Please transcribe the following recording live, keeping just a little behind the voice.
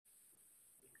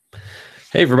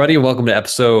Hey everybody, welcome to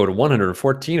episode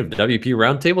 114 of WP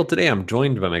Roundtable. Today I'm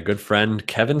joined by my good friend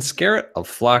Kevin Skarritt of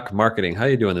Flock Marketing. How are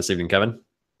you doing this evening, Kevin?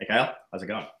 Hey Kyle, how's it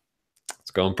going?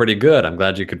 It's going pretty good. I'm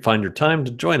glad you could find your time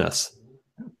to join us.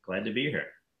 Glad to be here.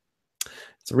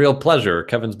 It's a real pleasure.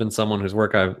 Kevin's been someone whose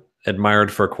work I've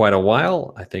admired for quite a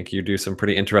while. I think you do some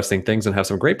pretty interesting things and have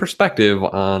some great perspective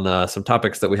on some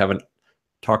topics that we haven't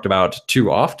talked about too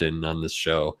often on this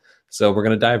show. So we're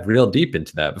going to dive real deep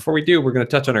into that. Before we do, we're going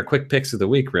to touch on our quick picks of the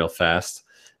week real fast.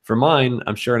 For mine,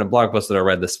 I'm sharing a blog post that I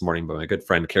read this morning by my good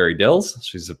friend Carrie Dills.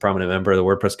 She's a prominent member of the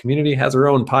WordPress community, has her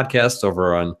own podcast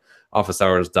over on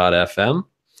officehours.fm.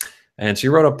 And she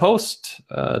wrote a post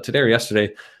today or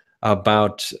yesterday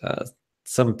about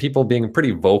some people being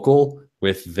pretty vocal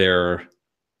with their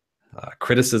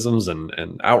criticisms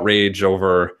and outrage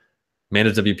over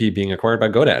Managed WP being acquired by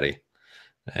GoDaddy.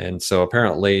 And so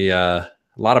apparently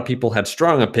a lot of people had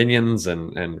strong opinions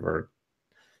and were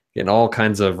getting all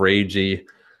kinds of ragey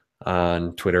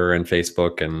on Twitter and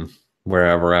Facebook and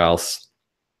wherever else.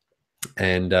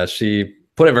 And she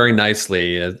put it very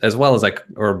nicely, as well as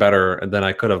or better than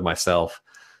I could have myself,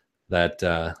 that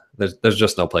there's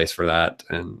just no place for that.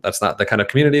 And that's not the kind of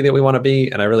community that we want to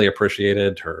be. And I really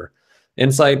appreciated her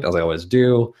insight, as I always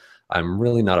do. I'm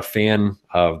really not a fan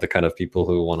of the kind of people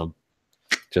who want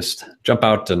to just jump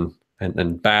out and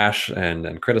bash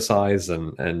and criticize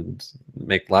and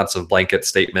make lots of blanket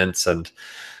statements. And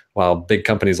while big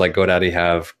companies like GoDaddy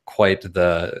have quite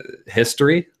the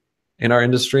history in our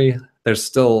industry, there's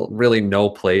still really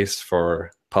no place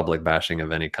for public bashing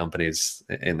of any companies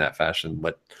in that fashion.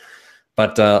 But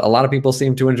a lot of people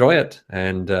seem to enjoy it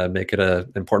and make it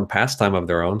an important pastime of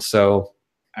their own. So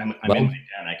I'm in my den.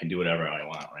 I can do whatever I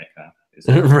want, right, Kyle?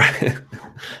 right.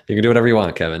 You can do whatever you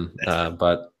want, Kevin.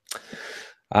 But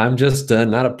I'm just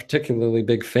not a particularly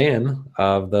big fan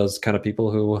of those kind of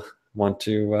people who want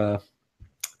to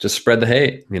just spread the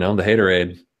hate, the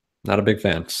haterade. Not a big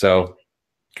fan. So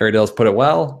Carrie Dills put it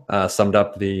well, summed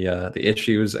up the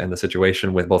issues and the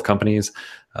situation with both companies.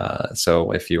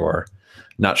 So if you're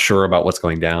not sure about what's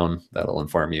going down, that'll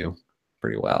inform you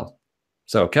pretty well.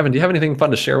 So Kevin, do you have anything fun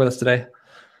to share with us today?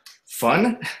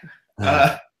 Fun?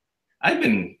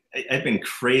 I've been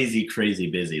crazy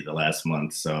busy the last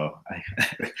month, so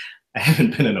I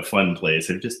haven't been in a fun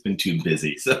place. I've just been too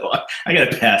busy, so I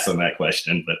got to pass on that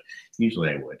question. But usually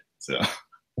I would. So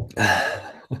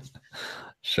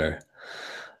sure.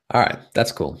 All right,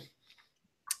 that's cool.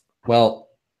 Well,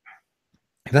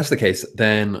 if that's the case,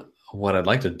 then what I'd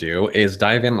like to do is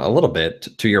dive in a little bit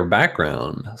to your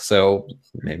background. So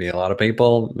maybe a lot of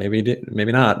people,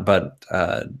 maybe not, but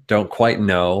don't quite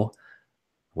know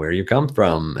where you come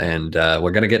from. And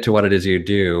we're going to get to what it is you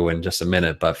do in just a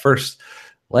minute. But first,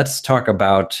 let's talk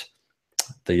about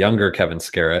the younger Kevin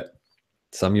Skarritt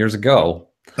some years ago.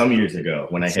 Some years ago,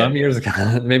 when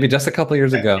maybe just a couple of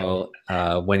years ago,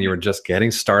 when you were just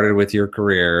getting started with your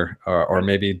career, or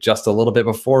maybe just a little bit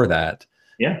before that.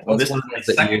 Yeah, well, this is my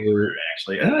second career,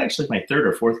 actually my third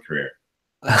or fourth career.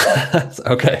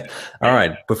 Okay. All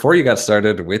right. Before you got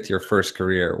started with your first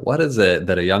career, what is it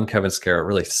that a young Kevin Skarritt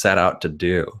really set out to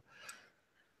do?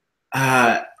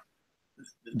 The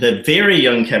very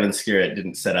young Kevin Skarritt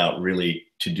didn't set out really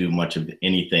to do much of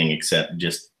anything except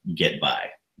just get by.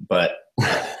 But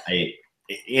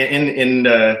in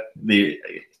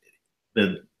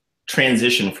the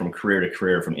transition from career to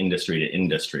career, from industry to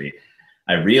industry,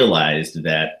 I realized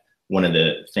that one of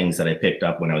the things that I picked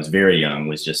up when I was very young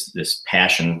was just this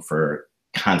passion for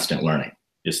constant learning,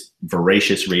 just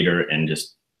voracious reader and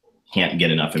just can't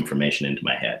get enough information into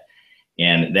my head.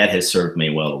 And that has served me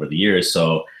well over the years.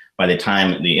 So by the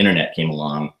time the internet came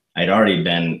along, I'd already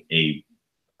been a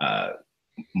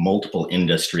multiple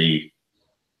industry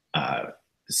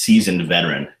seasoned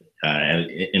veteran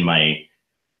in my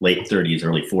late 30s,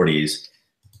 early 40s,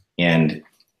 and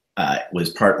was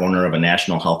part owner of a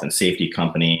national health and safety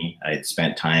company. I'd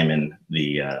spent time in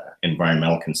the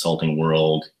environmental consulting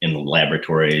world, in the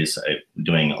laboratories,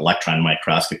 doing electron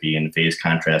microscopy and phase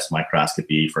contrast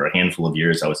microscopy for a handful of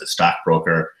years. I was a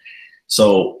stockbroker.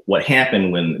 So what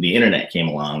happened when the internet came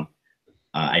along,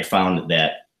 I found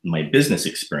that my business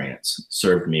experience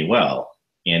served me well,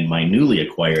 and my newly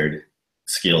acquired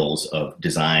skills of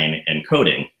design and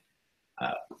coding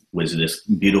was this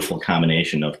beautiful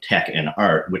combination of tech and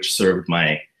art, which served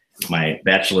my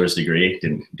bachelor's degree.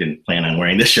 Didn't plan on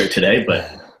wearing this shirt today,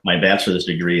 but my bachelor's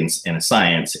degree in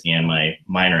science and my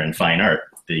minor in fine art.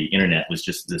 The internet was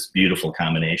just this beautiful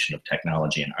combination of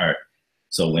technology and art.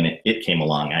 So when it came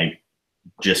along, I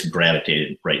just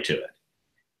gravitated right to it.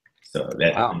 So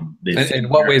that. Wow. In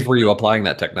what ways were you applying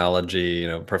that technology,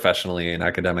 professionally and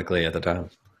academically at the time?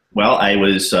 Well, I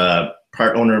was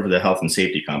part owner of the health and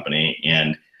safety company.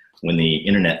 And when the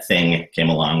internet thing came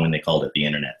along, when they called it the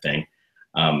internet thing,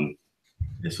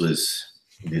 this was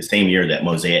the same year that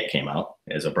Mosaic came out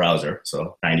as a browser,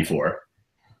 so 94.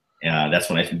 That's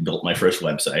when I built my first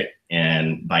website.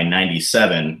 And by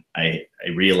 97, I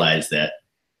realized that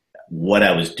what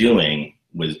I was doing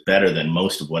was better than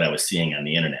most of what I was seeing on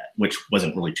the internet, which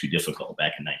wasn't really too difficult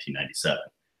back in 1997.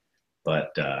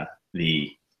 But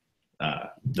the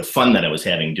fun that I was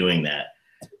having doing that,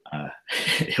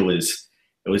 it was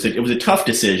a tough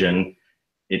decision.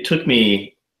 It took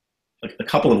me a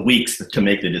couple of weeks to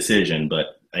make the decision,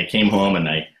 but I came home and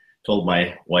I told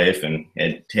my wife, and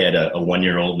had a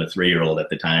 1-year-old and a 3-year-old at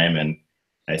the time, and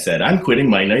I said, I'm quitting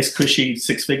my nice, cushy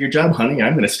 6-figure job, honey.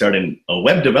 I'm going to start a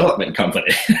web development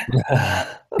company.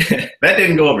 That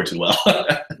didn't go over too well.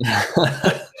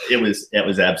 It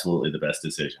was absolutely the best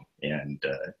decision, and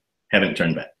haven't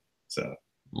turned back. So,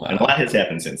 wow. And a lot has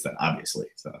happened since then, obviously.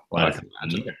 So a lot has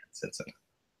happened since then.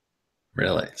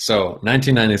 Really? So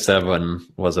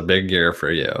 1997 was a big year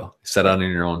for you. You set out on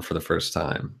your own for the first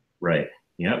time. Right.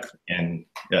 Yep. And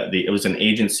it was an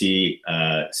agency,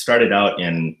 started out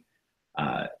in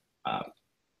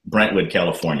Brentwood,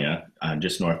 California,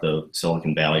 just north of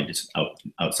Silicon Valley, just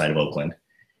outside of Oakland.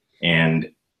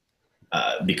 And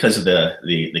because of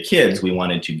the kids, we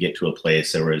wanted to get to a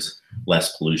place there was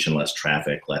less pollution, less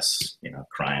traffic, less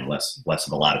crime, less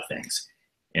of a lot of things.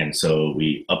 And so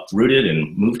we uprooted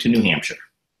and moved to New Hampshire,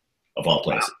 of all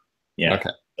places. Wow. Yeah. Okay.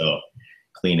 So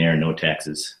clean air, no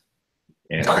taxes,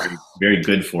 and very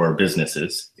good for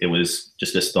businesses. It was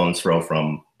just a stone's throw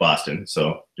from Boston,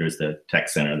 so there's the tech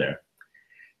center there.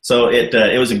 So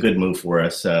it was a good move for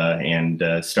us, and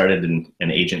started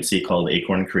an agency called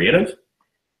Acorn Creative,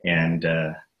 and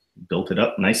built it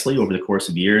up nicely over the course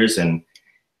of years. And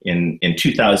in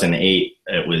 2008,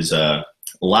 it was a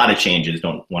lot of changes.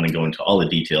 Don't want to go into all the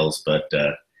details, but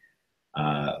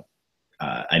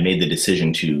I made the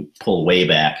decision to pull way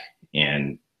back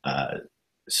and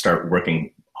start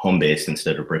working home-based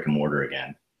instead of brick and mortar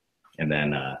again. And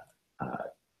then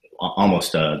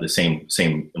almost the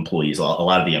same employees. A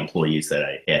lot of the employees that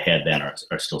I had then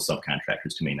are still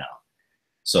subcontractors to me now.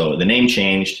 So the name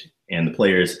changed, and the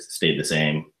players stayed the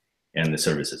same, and the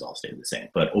services all stayed the same.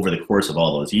 But over the course of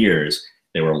all those years,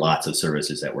 there were lots of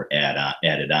services that were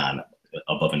added on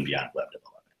above and beyond web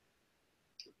development.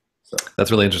 So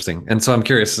that's really interesting. And so I'm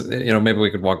curious, maybe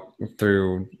we could walk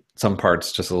through some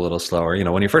parts just a little slower.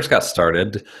 When you first got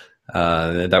started,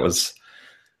 that was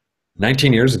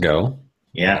 19 years ago.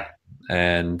 Yeah.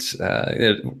 And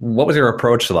what was your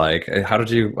approach like? How did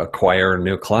you acquire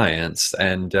new clients?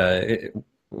 And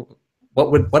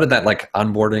what did that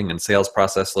onboarding and sales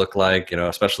process look like?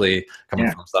 Especially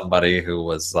coming from somebody who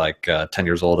was 10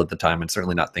 years old at the time and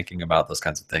certainly not thinking about those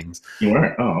kinds of things. You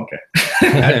weren't? Oh, okay.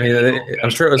 I mean,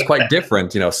 I'm sure it was quite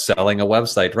different, selling a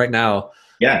website right now.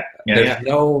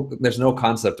 There's no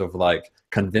concept of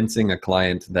convincing a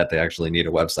client that they actually need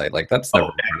a website. That's back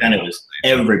then it was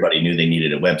everybody knew they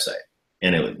needed a website,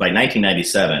 and by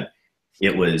 1997,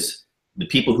 it was the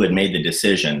people who had made the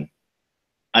decision.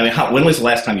 I mean, when was the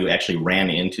last time you actually ran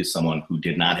into someone who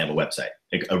did not have a website,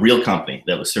 a real company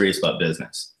that was serious about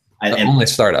business? Only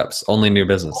startups, only new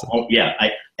businesses. Yeah,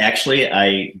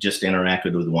 I just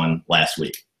interacted with one last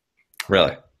week.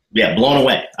 Really? Yeah, blown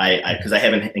away. Because I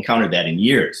haven't encountered that in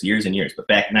years and years. But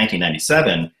back in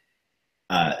 1997,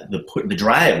 the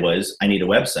drive was, I need a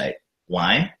website.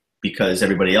 Why? Because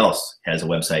everybody else has a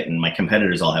website, and my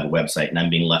competitors all have a website, and I'm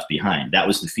being left behind. That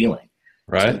was the feeling.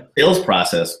 Right. So the sales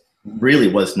process really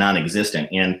was non-existent.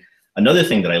 And another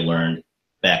thing that I learned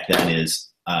back then is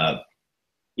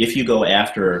if you go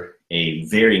after a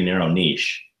very narrow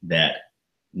niche, that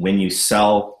when you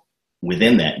sell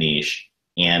within that niche,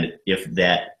 and if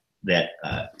that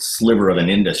sliver of an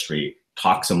industry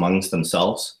talks amongst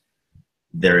themselves,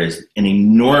 there is an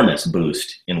enormous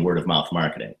boost in word of mouth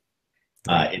marketing.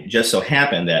 It just so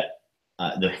happened that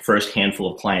the first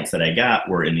handful of clients that I got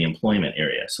were in the employment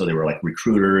area. So they were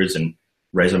recruiters and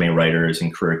resume writers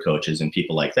and career coaches and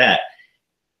people like that.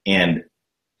 And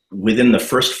within the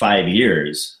first 5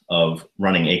 years of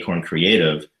running Acorn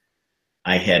Creative,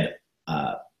 I had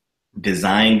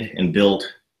designed and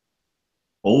built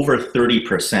over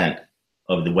 30%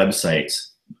 of the websites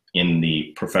in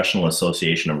the Professional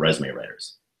Association of Resume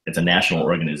Writers. It's a national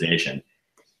organization.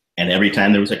 And every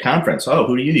time there was a conference, oh,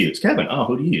 who do you use? Kevin. Oh,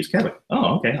 who do you use? Kevin.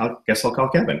 Oh, okay. Guess I'll call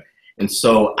Kevin. And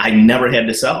so I never had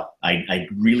to sell. I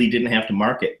really didn't have to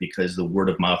market because the word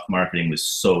of mouth marketing was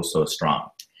so strong.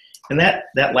 And that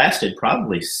lasted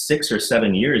probably 6 or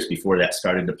 7 years before that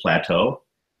started to plateau.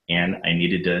 and I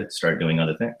needed to start doing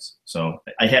other things. So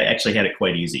I had actually had it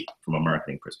quite easy from a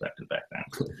marketing perspective back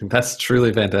then. That's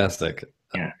truly fantastic.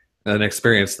 Yeah. An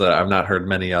experience that I've not heard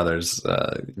many others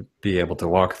be able to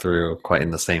walk through quite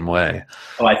in the same way.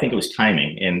 Oh, I think it was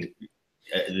timing. And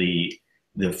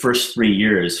the first 3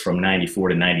 years from 94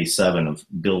 to 97 of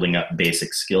building up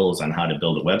basic skills on how to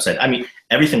build a website. I mean,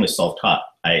 everything was self-taught.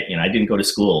 I didn't go to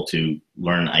school to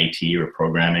learn IT or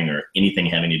programming or anything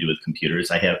having to do with computers.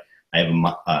 I have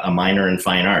a minor in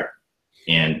fine art,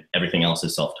 and everything else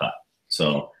is self-taught.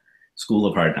 So, school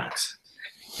of hard knocks.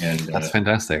 And that's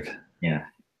fantastic. Yeah.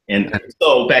 And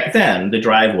so back then, the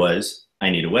drive was, I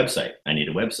need a website. I need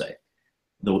a website.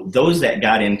 Those that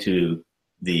got into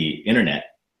the internet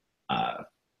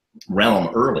realm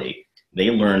early, they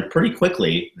learned pretty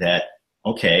quickly that,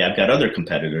 okay, I've got other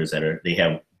competitors that they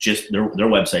have just, their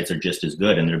websites are just as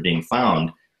good and they're being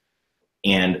found.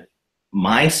 And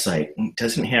my site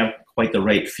doesn't have quite the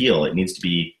right feel. It needs to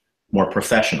be more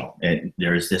professional. And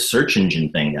there's this search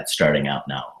engine thing that's starting out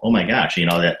now. Oh my gosh,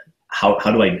 that how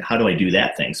do I do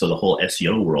that thing? So the whole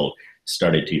SEO world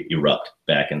started to erupt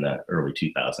back in the early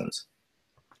 2000s.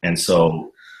 And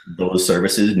so those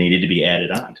services needed to be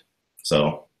added on.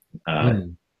 So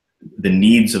the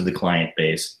needs of the client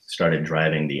base started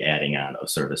driving the adding on of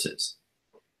services.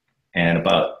 And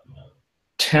about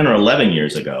 10 or 11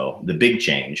 years ago, the big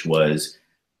change was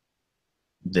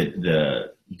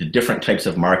the different types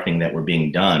of marketing that were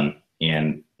being done,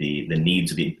 and the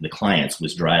needs of the clients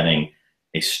was driving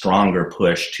a stronger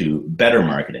push to better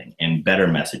marketing and better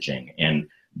messaging and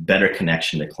better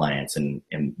connection to clients and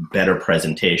better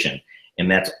presentation.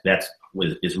 And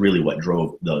is really what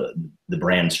drove the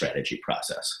brand strategy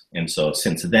process. And so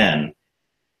since then,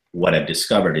 what I've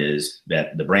discovered is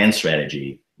that the brand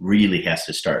strategy really has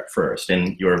to start first.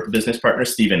 And your business partner,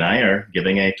 Steve, and I are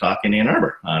giving a talk in Ann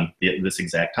Arbor on this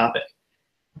exact topic.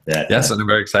 Yes, and I'm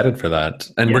very excited for that.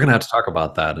 And we're going to have to talk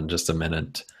about that in just a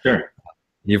minute. Sure.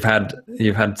 You've had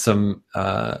some,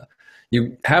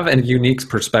 you have a unique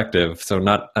perspective. So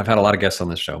I've had a lot of guests on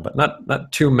this show, but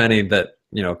not too many that,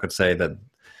 could say that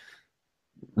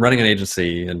running an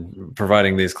agency and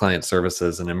providing these client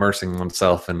services and immersing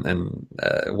oneself in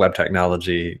web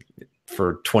technology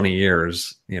for 20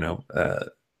 years,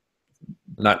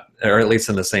 not, or at least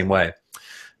in the same way.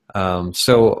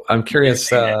 So I'm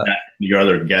curious. Your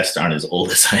other guests aren't as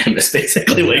old as I am. That's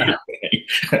basically what you're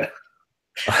saying.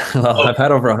 Well, I've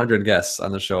had over 100 guests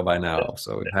on the show by now,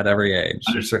 so we've had every age.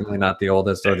 You're certainly not the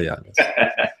oldest or the youngest.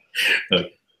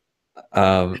 Okay.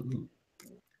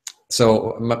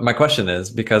 So my question is,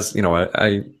 because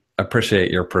I appreciate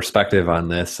your perspective on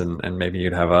this, and maybe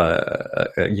you'd have a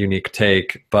unique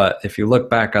take. But if you look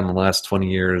back on the last 20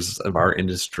 years of our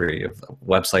industry, of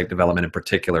website development in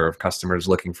particular, of customers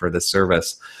looking for this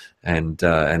service and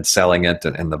selling it,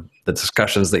 and the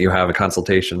discussions that you have in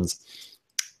consultations,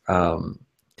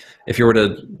 if you were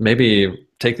to maybe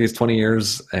take these 20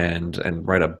 years and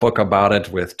write a book about it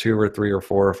with 2 or 3 or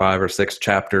 4 or 5 or 6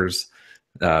 chapters,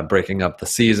 breaking up the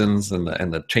seasons and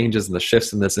the changes and the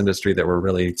shifts in this industry that were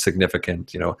really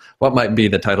significant, what might be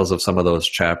the titles of some of those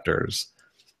chapters?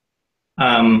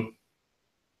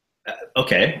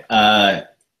 Okay.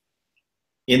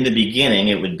 In the beginning,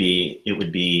 it would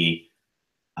be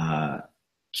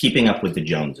keeping up with the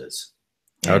Joneses.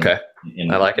 Okay.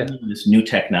 I like it. This new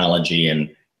technology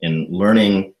and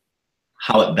learning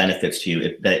how it benefits to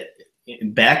you.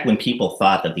 Back when people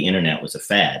thought that the internet was a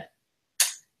fad,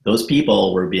 those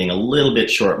people were being a little bit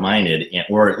short-minded,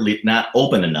 or at least not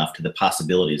open enough to the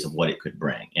possibilities of what it could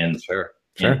bring. And Sure.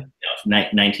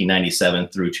 1997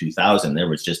 through 2000, there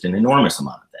was just an enormous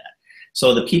amount of that.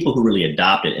 So the people who really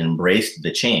adopted and embraced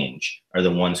the change are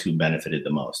the ones who benefited the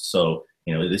most. So,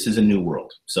 this is a new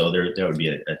world. So there would be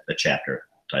a chapter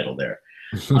title there.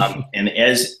 And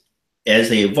as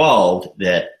they evolved,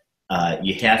 that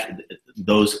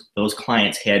those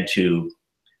clients had to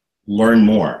learn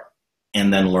more,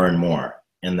 and then learn more,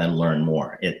 and then learn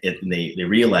more. They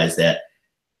realized that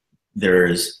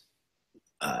there's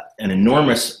an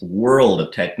enormous world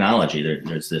of technology.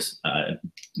 There's this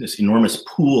enormous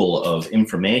pool of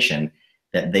information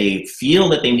that they feel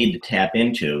that they need to tap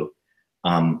into,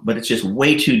 but it's just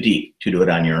way too deep to do it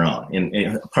on your own.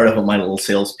 And part of my little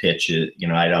sales pitch is,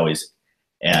 I'd always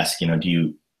ask, do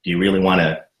you really want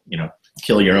to,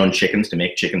 kill your own chickens to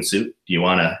make chicken soup? Do you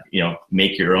want to,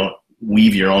 make your own,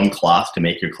 weave your own cloth to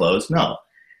make your clothes? No.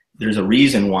 There's a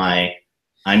reason why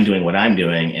I'm doing what I'm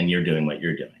doing and you're doing what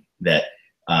you're doing. That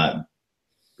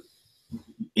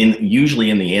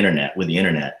usually with the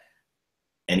internet,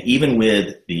 and even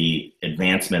with the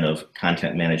advancement of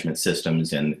content management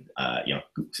systems and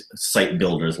site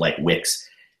builders like Wix,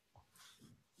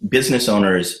 business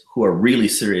owners who are really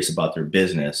serious about their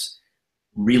business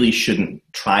really shouldn't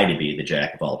try to be the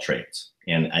jack of all trades.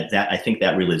 And I think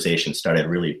that realization started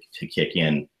really to kick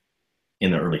in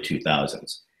the early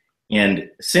 2000s. And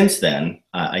since then,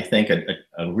 I think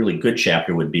a really good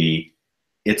chapter would be,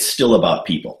 it's still about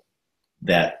people.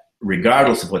 That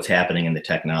regardless of what's happening in the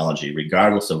technology,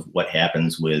 regardless of what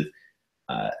happens with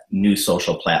new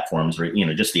social platforms,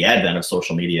 or just the advent of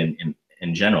social media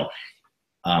in general,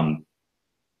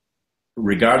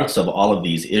 regardless of all of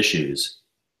these issues,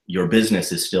 your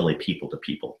business is still a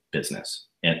people-to-people business,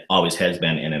 and it always has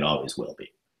been, and it always will be.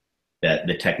 That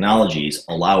the technologies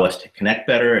allow us to connect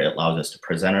better, it allows us to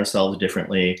present ourselves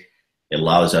differently, it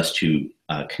allows us to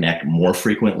connect more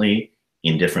frequently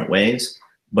in different ways,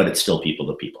 but it's still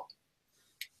people-to-people.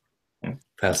 Yeah.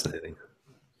 Fascinating.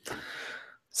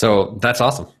 So that's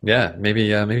awesome. Yeah, maybe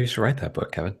you should write that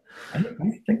book, Kevin. I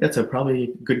think that's a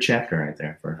probably good chapter right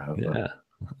there for how. Yeah,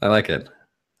 I like it.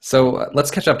 So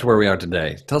let's catch up to where we are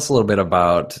today. Tell us a little bit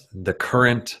about the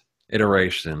current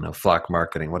iteration of Flock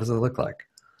Marketing. What does it look like?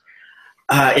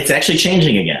 It's actually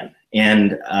changing again.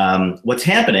 And what's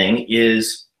happening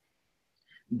is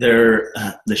the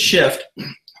shift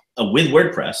with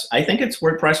WordPress, I think it's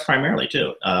WordPress primarily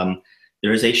too.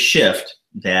 There is a shift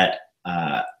that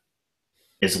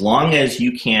as long as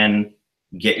you can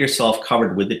get yourself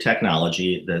covered with the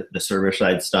technology, the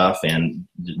server-side stuff and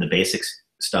the basics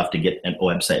stuff to get a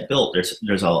website built,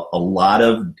 there's a lot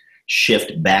of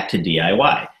shift back to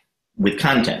DIY with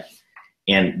content.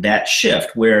 And that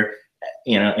shift where,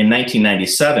 in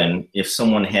 1997, if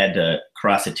someone had to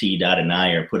cross a T, dot an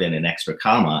I, or put in an extra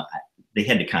comma, they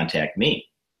had to contact me.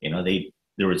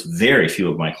 There was very few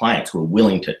of my clients who were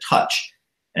willing to touch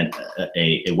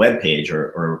a web page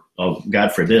or oh,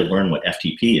 God forbid, learn what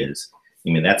FTP is.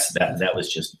 That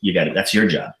was just, that's your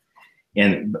job.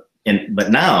 But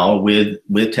now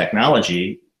with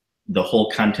technology, the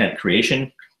whole content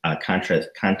creation,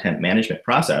 content management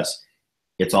process,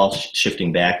 it's all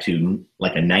shifting back to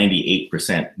like a 98%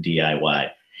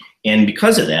 DIY. And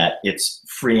because of that, it's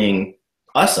freeing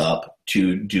us up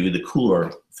to do the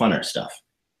cooler, funner stuff.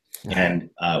 And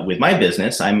with my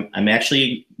business, I'm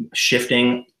actually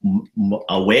shifting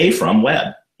away from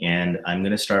web, and I'm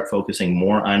going to start focusing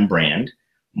more on brand,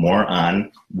 more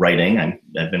on writing.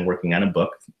 I've been working on a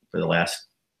book for the last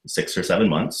 6 or 7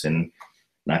 months, and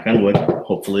knock on wood,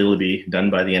 hopefully it'll be done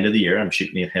by the end of the year. I'm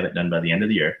shooting to have it done by the end of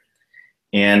the year.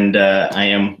 And I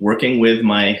am working with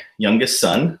my youngest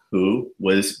son, who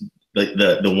was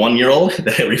the 1-year-old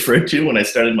that I referred to when I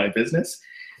started my business.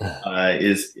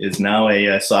 Is now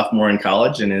a sophomore in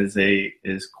college and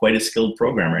is quite a skilled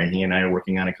programmer. And he and I are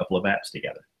working on a couple of apps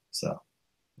together. So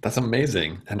that's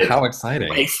amazing, and how exciting!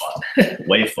 Way fun,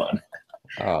 way fun.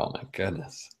 Oh my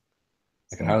goodness,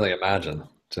 I can hardly imagine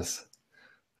just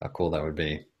how cool that would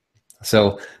be.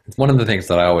 So one of the things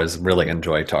that I always really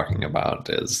enjoy talking about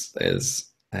is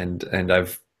and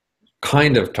I've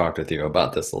kind of talked with you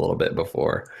about this a little bit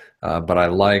before, but I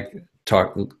like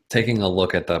taking a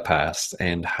look at the past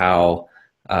and how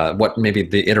what maybe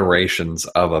the iterations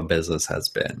of a business has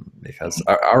been, because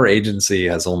our agency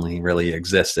has only really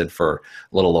existed for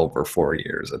a little over 4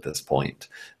 years at this point.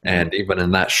 And even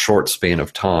in that short span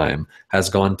of time has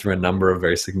gone through a number of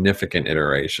very significant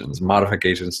iterations,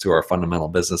 modifications to our fundamental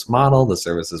business model, the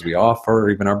services we offer,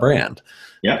 even our brand.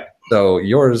 Yeah. So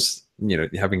yours,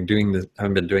 having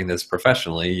been doing this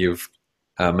professionally, you've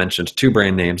mentioned 2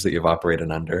 brand names that you've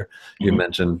operated under. You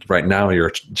mentioned right now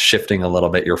you're shifting a little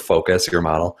bit your focus, your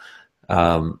model.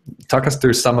 Talk us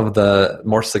through some of the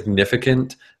more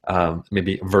significant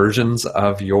maybe versions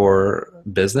of your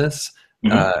business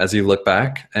as you look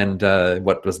back, and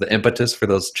what was the impetus for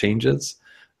those changes,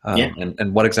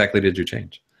 and what exactly did you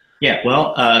change? Yeah,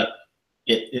 well,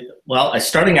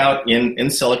 starting out in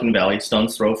Silicon Valley,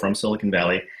 stone's throw from Silicon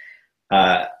Valley,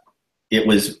 it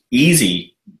was easy.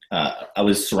 I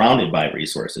was surrounded by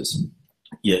resources.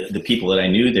 The people that I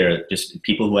knew there, just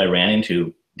people who I ran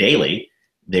into daily,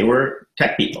 they were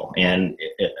tech people. And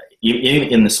even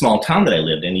in the small town that I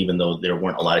lived in, even though there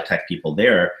weren't a lot of tech people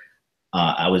there,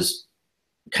 I was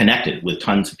connected with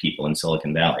tons of people in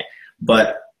Silicon Valley.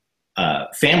 But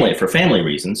for family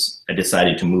reasons, I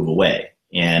decided to move away.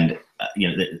 And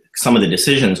some of the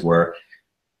decisions were,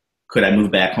 could I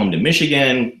move back home to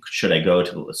Michigan? Should I go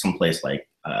to someplace like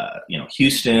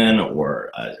Houston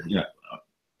or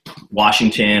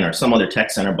Washington or some other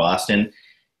tech center, Boston?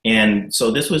 And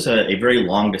so this was a very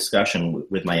long discussion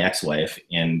with my ex-wife,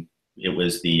 and it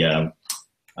was a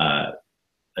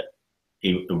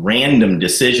random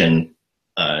decision.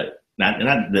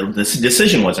 This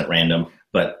decision wasn't random,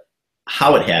 but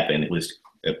how it happened,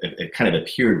 it kind of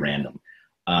appeared random.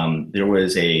 there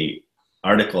was a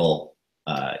article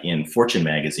in Fortune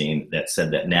magazine that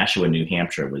said that Nashua, New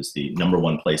Hampshire was the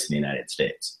 #1 place in the United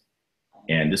States.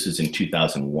 And this was in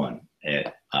 2001, or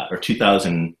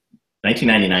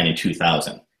 1999 and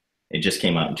 2000. It just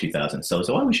came out in 2000. So I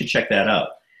said, well, we should check that out.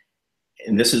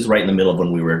 And this is right in the middle of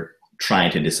when we were trying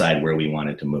to decide where we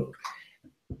wanted to move.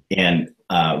 And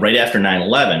right after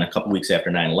 9/11, a couple weeks after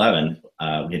 9/11,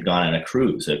 we had gone on a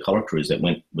cruise, a color cruise that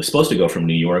was supposed to go from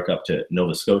New York up to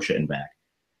Nova Scotia and back,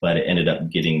 but it ended up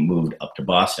getting moved up to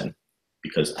Boston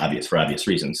because for obvious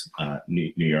reasons.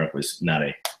 New York was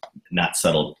not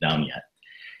settled down yet.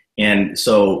 And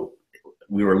so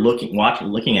we were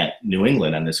looking at New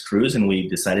England on this cruise, and we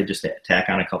decided just to tack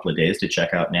on a couple of days to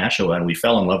check out Nashua, and we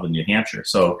fell in love with New Hampshire.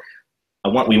 So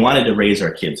we wanted to raise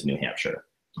our kids in New Hampshire,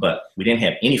 but we didn't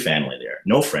have any family there,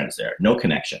 no friends there, no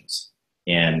connections.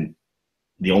 And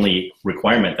the only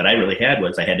requirement that I really had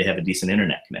was I had to have a decent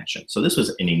internet connection. So this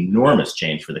was an enormous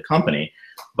change for the company,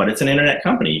 but it's an internet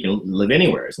company. You can live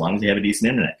anywhere as long as you have a decent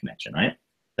internet connection, right?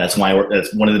 That's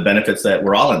one of the benefits that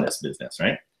we're all in this business,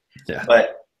 right? Yeah.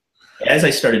 But as I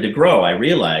started to grow, I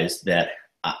realized that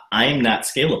I'm not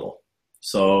scalable.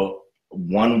 So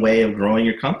one way of growing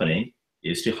your company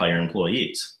is to hire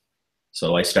employees.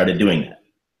 So I started doing that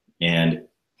and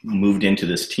moved into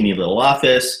this teeny little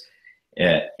office.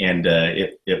 And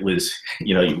it was,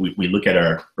 we look at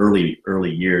our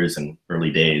early years and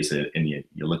early days, and you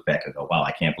look back and go, wow,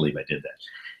 I can't believe I did that.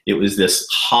 It was this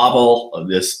hovel of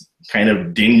this kind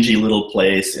of dingy little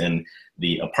place, and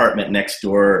the apartment next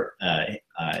door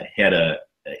had a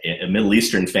Middle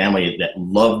Eastern family that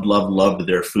loved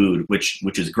their food,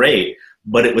 which is great,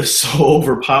 but it was so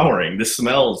overpowering. The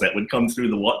smells that would come through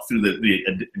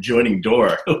the adjoining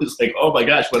door. It was like, oh my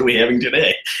gosh, what are we having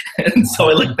today? And so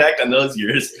I look back on those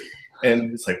years,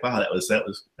 and it's like, wow, that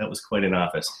was quite an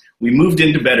office. We moved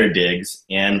into better digs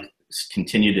and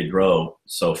continued to grow.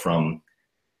 So from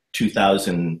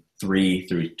 2003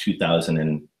 through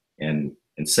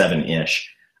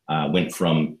 2007-ish, went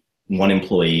from 1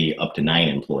 employee up to 9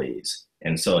 employees,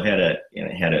 and so had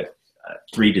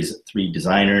three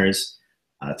designers,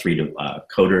 3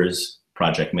 coders,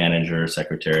 project manager,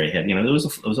 secretary.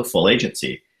 It was a full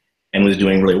agency, and was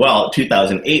doing really well.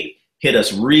 2008 hit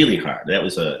us really hard. That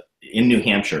was in New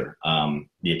Hampshire.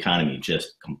 The economy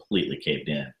just completely caved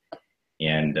in,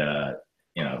 and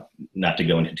not to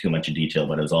go into too much detail,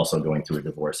 but I was also going through a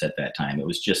divorce at that time. It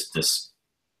was just this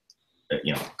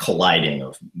colliding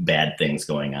of bad things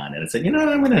going on. And I said,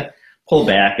 I'm going to pull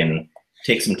back and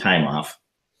take some time off.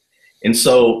 And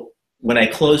so when I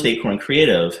closed Acorn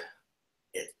Creative,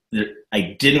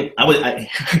 I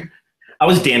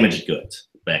was damaged goods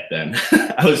back then.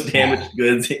 I was damaged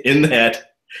goods in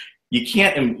that you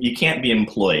can't be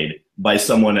employed by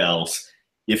someone else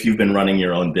if you've been running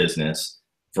your own business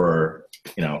for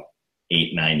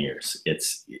 8-9 years.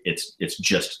 It's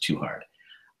just too hard.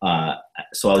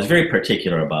 So I was very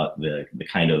particular about the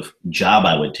kind of job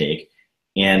I would take.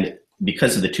 And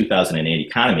because of the 2008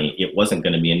 economy, it wasn't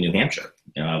going to be in New Hampshire.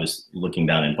 I was looking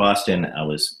down in Boston. I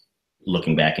was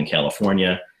looking back in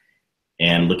California,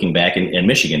 and looking back in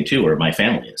Michigan too, where my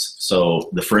family is. So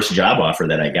the first job offer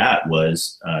that I got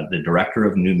was the director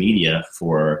of new media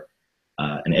for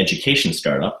an education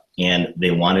startup. And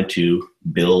they wanted to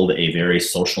build a very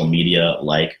social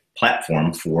media-like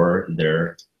platform for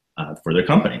their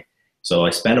company. So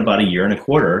I spent about 1.25 years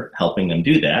helping them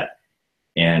do that.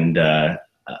 And,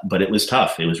 but it was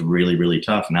tough. It was really, really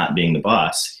tough not being the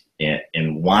boss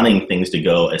and wanting things to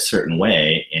go a certain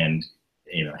way, and,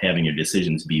 having your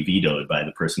decisions be vetoed by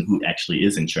the person who actually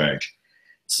is in charge.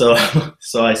 So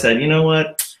I said, you know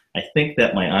what? I think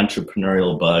that my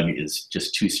entrepreneurial bug is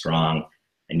just too strong.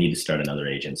 I need to start another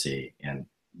agency and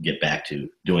get back to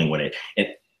doing what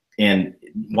and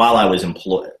while I was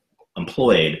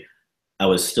employed, I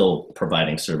was still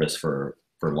providing service for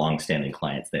longstanding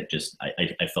clients that just,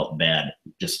 I felt bad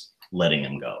just letting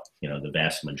them go. The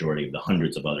vast majority of the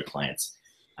hundreds of other clients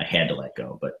I had to let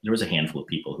go, but there was a handful of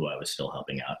people who I was still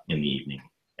helping out in the evening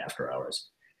after hours.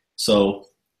 So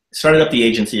started up the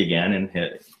agency again and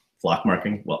hit Flock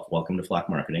Marketing. Well, welcome to Flock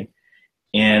Marketing.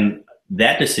 And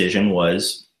that decision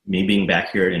was me being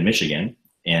back here in Michigan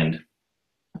and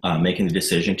making the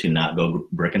decision to not go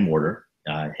brick and mortar,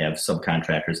 have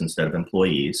subcontractors instead of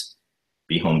employees,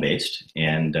 be home-based,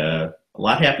 and a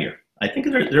lot happier. I think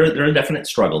there are definite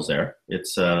struggles there.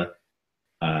 It's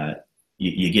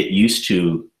you get used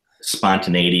to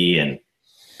spontaneity and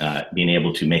being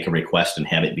able to make a request and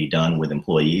have it be done with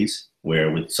employees,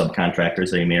 where with subcontractors,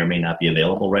 they may or may not be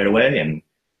available right away. And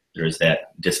there's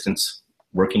that distance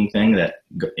working thing that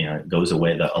goes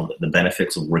away. The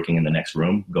benefits of working in the next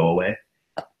room go away.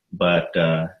 but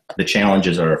the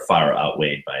challenges are far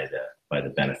outweighed by the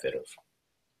benefit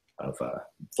of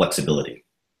flexibility.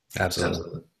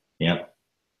 Absolutely. Yeah.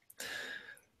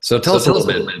 So tell us a little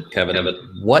bit, Kevin,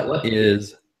 what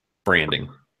is branding?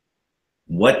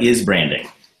 What is branding?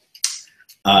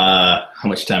 How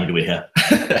much time do we have?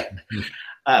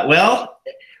 Well,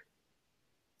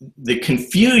 the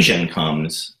confusion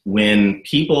comes when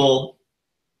people,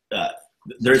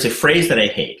 there's a phrase that I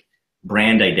hate,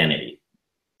 brand identity,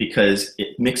 because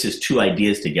it mixes two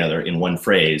ideas together in one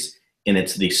phrase, and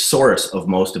it's the source of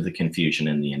most of the confusion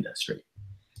in the industry.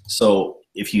 So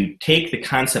if you take the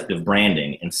concept of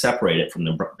branding and separate it from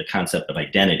the concept of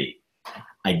identity,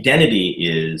 identity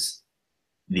is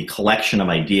the collection of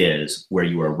ideas where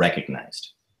you are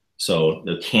recognized. So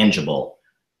the tangible,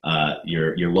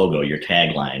 your logo, your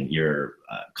tagline, your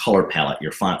color palette,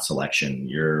 your font selection,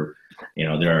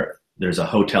 there's a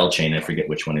hotel chain, I forget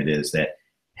which one it is, that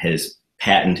has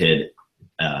patented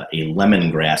a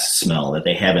lemongrass smell that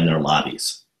they have in their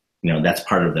lobbies. That's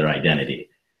part of their identity.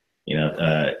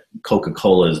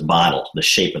 Coca-Cola's bottle, the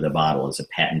shape of the bottle is a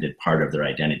patented part of their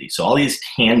identity. So all these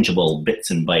tangible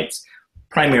bits and bytes,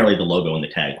 primarily the logo and the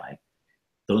tagline,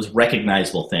 those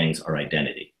recognizable things are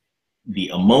identity. The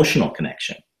emotional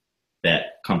connection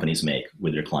that companies make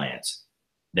with their clients,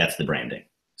 that's the branding.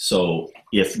 So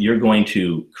if you're going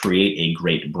to create a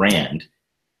great brand,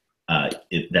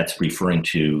 that's referring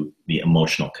to the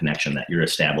emotional connection that you're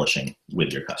establishing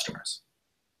with your customers.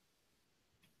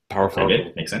 Powerful.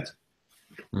 Okay, makes sense?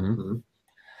 Mm-hmm.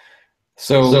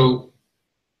 So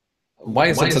why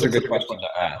is that such a good question to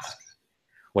ask?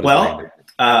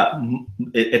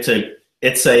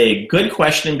 It's a good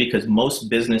question because most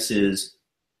businesses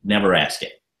never ask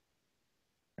it,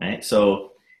 right?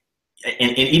 So,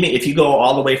 and even if you go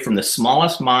all the way from the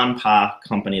smallest mom and pop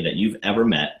company that you've ever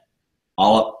met,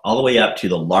 all the way up to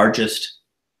the largest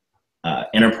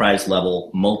enterprise level,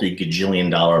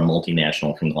 multi-gajillion dollar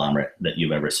multinational conglomerate that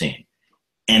you've ever seen,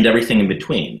 and everything in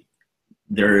between,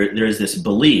 there's this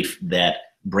belief that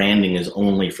branding is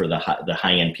only for the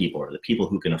high-end people, or the people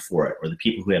who can afford it, or the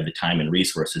people who have the time and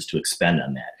resources to expend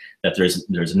on that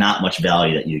there's not much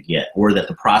value that you get, or that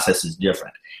the process is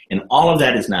different. And all of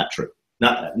that is not true.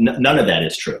 None of that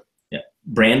is true. Yeah.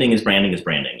 Branding is branding is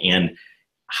branding. And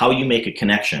how you make a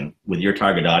connection with your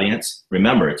target audience,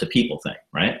 remember, it's a people thing,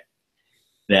 right?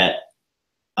 That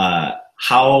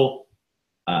how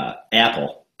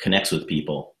Apple connects with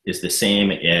people is the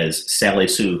same as Sally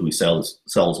Sue, who sells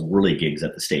whirly gigs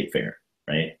at the state fair,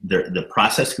 right? The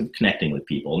process of connecting with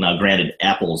people. Now, granted,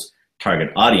 Apple's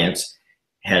target audience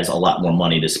has a lot more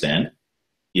money to spend,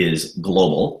 is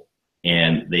global,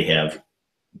 and they have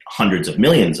hundreds of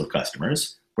millions of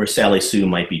customers, where Sally Sue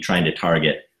might be trying to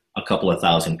target a couple of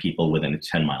thousand people within a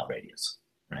 10-mile radius,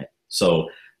 right? So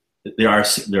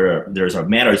there's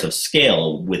matters of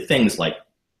scale with things like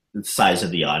the size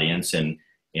of the audience and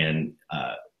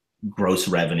gross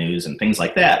revenues and things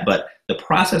like that, but the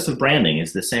process of branding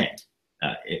is the same.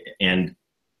 And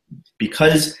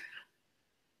because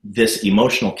this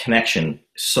emotional connection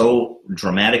so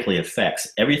dramatically affects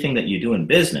everything that you do in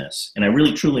business, and I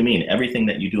really truly mean everything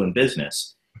that you do in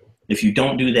business, if you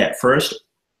don't do that first,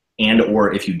 and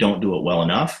or if you don't do it well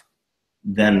enough,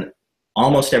 then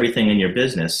almost everything in your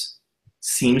business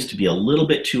seems to be a little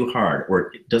bit too hard,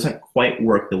 or it doesn't quite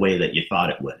work the way that you thought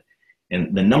it would.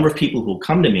 And the number of people who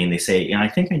come to me and they say, I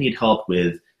think I need help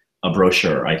with a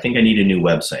brochure. I think I need a new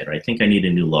website. Or I think I need a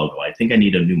new logo. I think I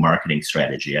need a new marketing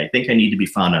strategy. I think I need to be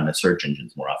found on the search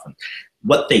engines more often.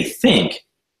 What they think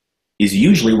is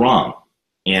usually wrong.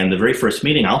 And the very first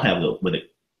meeting I'll have with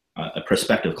a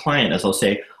prospective client is I'll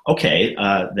say, okay,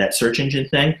 that search engine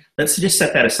thing, let's just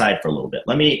set that aside for a little bit.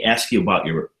 Let me ask you about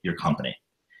your company.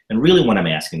 And really what I'm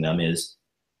asking them is,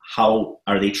 how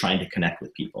are they trying to connect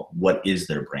with people? What is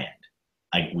their brand?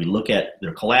 We look at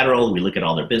their collateral, we look at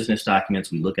all their business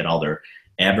documents, we look at all their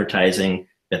advertising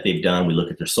that they've done, we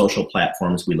look at their social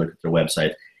platforms, we look at their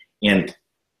website, and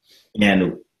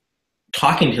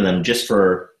talking to them just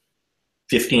for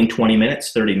 15, 20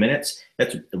 minutes, 30 minutes,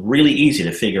 that's really easy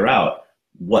to figure out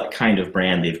what kind of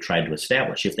brand they've tried to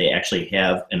establish. If they actually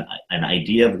have an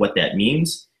idea of what that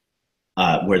means,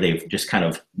 where they've just kind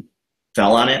of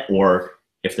fell on it, or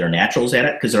if they're naturals at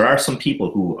it, because there are some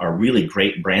people who are really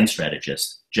great brand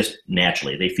strategists just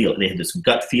naturally. They have this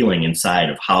gut feeling inside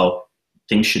of how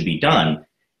things should be done,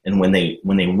 and when they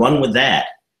run with that,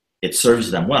 it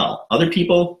serves them well. Other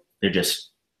people, they're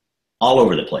just all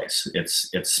over the place.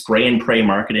 It's spray and pray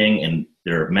marketing, and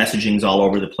their messaging's all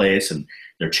over the place, and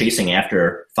they're chasing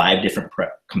after 5 different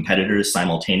competitors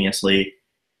simultaneously.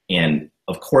 And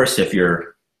of course, if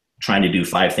you're trying to do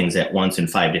 5 things at once in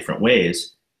 5 different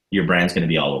ways, your brand's going to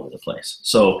be all over the place.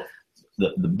 So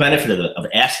the benefit of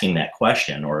asking that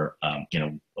question, or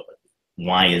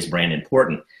why is brand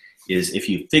important, is if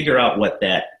you figure out what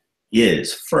that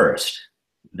is first,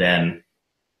 then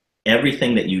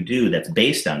everything that you do that's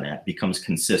based on that becomes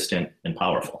consistent and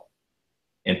powerful.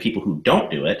 And people who don't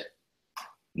do it,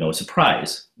 no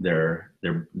surprise, their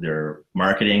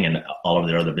marketing and all of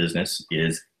their other business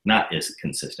is not as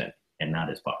consistent and not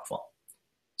as powerful.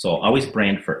 So always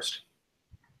brand first.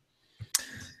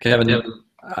 Kevin,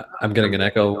 I'm getting an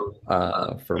echo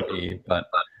for me, but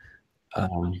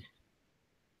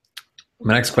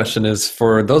my next question is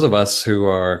for those of us who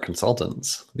are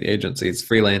consultants, the agencies,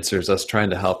 freelancers, us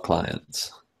trying to help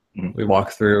clients. Mm-hmm. We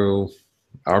walk through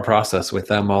our process with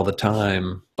them all the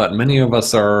time, but many of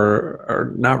us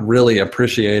are not really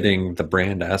appreciating the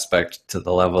brand aspect to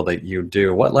the level that you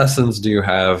do. What lessons do you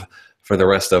have for the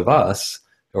rest of us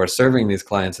who are serving these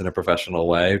clients in a professional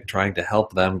way, trying to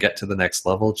help them get to the next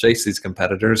level, chase these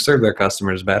competitors, serve their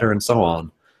customers better, and so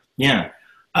on? Yeah,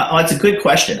 it's a good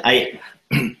question.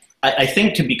 I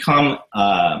think to become,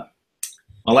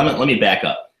 let me back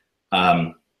up.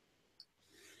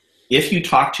 If you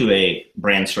talk to a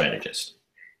brand strategist,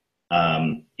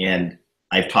 and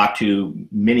I've talked to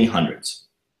many hundreds,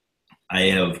 I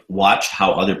have watched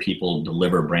how other people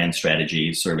deliver brand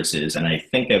strategy services, and I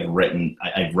think I've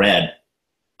read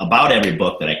about every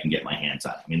book that I can get my hands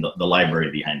on. I mean, the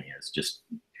library behind me is just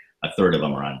a third of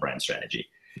them are on brand strategy.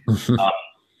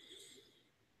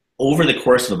 Over the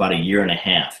course of about a year and a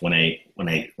half, when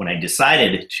I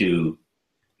decided to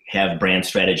have brand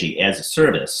strategy as a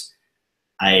service,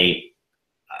 I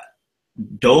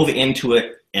dove into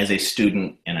it as a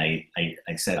student, and I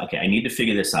said, okay, I need to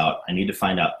figure this out. I need to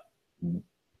find out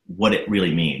what it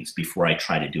really means before I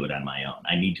try to do it on my own.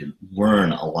 I need to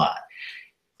learn a lot.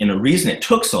 And the reason it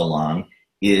took so long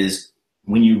is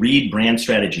when you read brand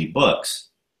strategy books,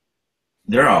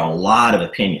 there are a lot of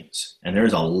opinions, and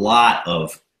there's a lot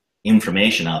of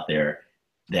information out there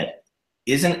that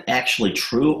isn't actually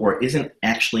true or isn't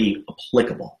actually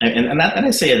applicable. And I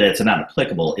say that it's not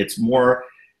applicable. It's more,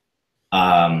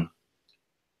 I'm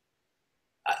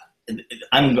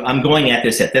going at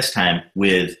this time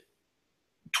with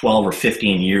 12 or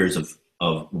 15 years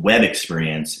of web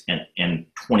experience and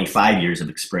 25 years of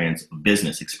experience, of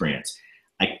business experience.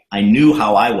 I knew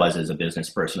how I was as a business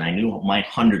person. I knew my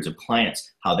hundreds of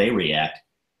clients, how they react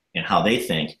and how they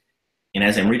think. And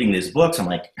as I'm reading these books, I'm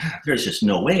like, there's just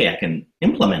no way I can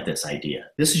implement this idea.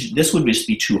 This would just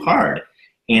be too hard.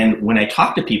 And when I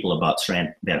talk to people about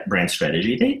that brand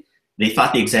strategy, they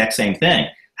thought the exact same thing.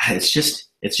 It's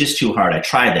just too hard. I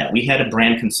tried that. We had a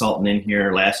brand consultant in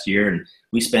here last year, and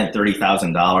we spent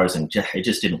 $30,000, and it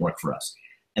just didn't work for us.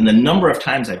 And the number of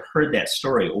times I've heard that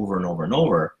story over and over and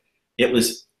over,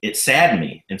 it saddened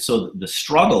me. And so the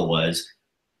struggle was,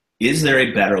 is there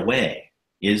a better way?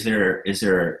 Is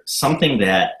there something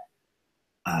that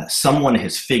someone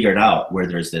has figured out where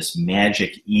there's this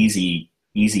magic, easy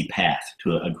path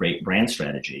to a great brand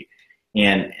strategy?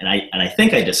 And I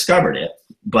think I discovered it,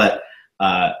 but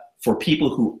for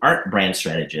people who aren't brand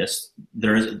strategists,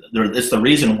 it's the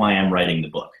reason why I'm writing the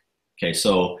book. Okay,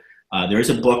 so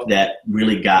there's a book that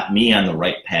really got me on the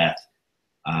right path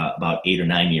about 8 or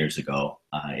 9 years ago.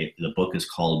 The book is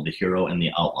called The Hero and the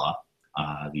Outlaw.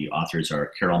 The authors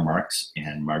are Carol Marks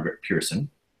and Margaret Pearson,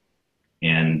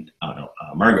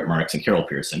 Margaret Marks and Carol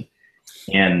Pearson.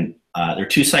 And they're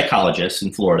two psychologists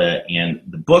in Florida, and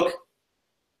the book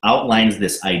outlines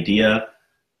this idea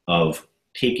of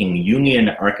taking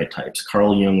Jungian archetypes,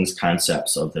 Carl Jung's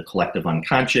concepts of the collective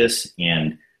unconscious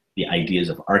and the ideas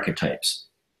of archetypes,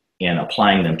 and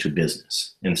applying them to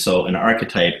business. And so an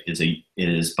archetype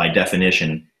is by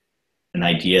definition an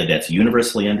idea that's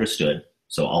universally understood.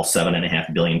 So all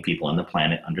 7.5 billion people on the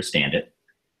planet understand it.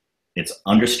 It's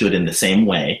understood in the same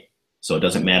way. So it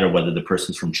doesn't matter whether the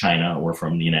person's from China or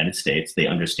from the United States, they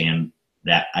understand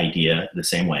that idea the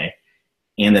same way.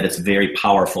 And that it's very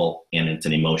powerful, and it's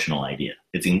an emotional idea.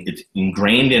 It's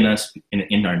ingrained in us,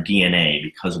 in our DNA,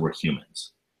 because we're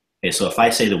humans. Okay, so if I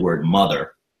say the word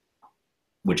mother,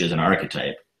 which is an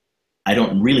archetype, I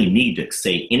don't really need to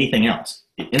say anything else.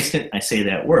 The instant I say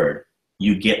that word,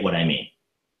 you get what I mean,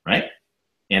 right?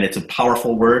 And it's a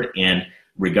powerful word, and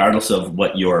regardless of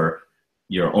what your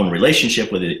own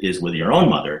relationship with it is with your own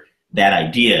mother, that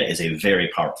idea is a very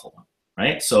powerful one,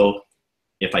 right? So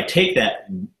if I take that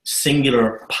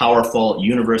singular, powerful,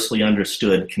 universally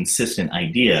understood, consistent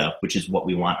idea, which is what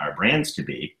we want our brands to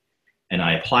be, and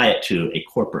I apply it to a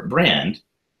corporate brand,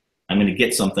 I'm going to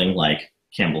get something like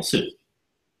Campbell Soup.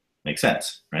 Makes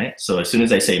sense, right? So as soon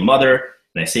as I say mother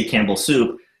and I say Campbell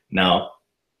Soup, now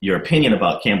your opinion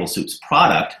about Campbell Soup's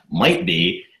product might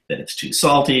be that it's too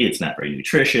salty, it's not very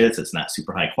nutritious, it's not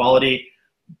super high quality.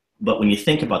 But when you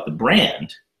think about the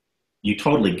brand, you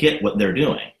totally get what they're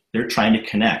doing. They're trying to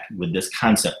connect with this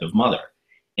concept of mother.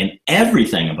 And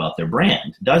everything about their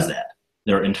brand does that.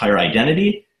 Their entire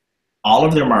identity, all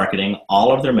of their marketing,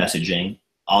 all of their messaging,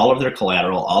 all of their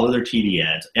collateral, all of their TV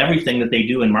ads, everything that they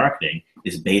do in marketing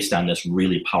is based on this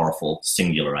really powerful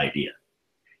singular idea.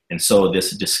 And so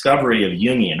this discovery of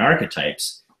Jungian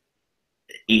archetypes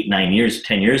 8, 9 years,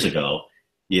 10 years ago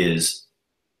is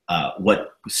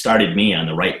what started me on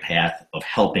the right path of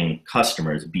helping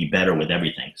customers be better with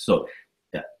everything. So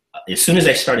as soon as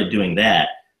I started doing that,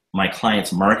 my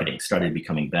clients' marketing started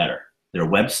becoming better. Their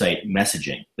website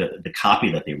messaging, the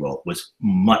copy that they wrote was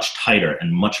much tighter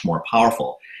and much more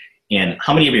powerful. And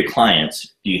how many of your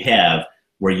clients do you have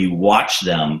where you watch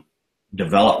them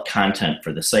develop content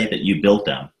for the site that you built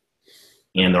them,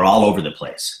 and they're all over the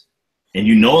place? And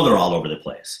you know they're all over the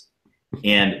place.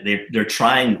 And they're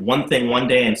trying one thing one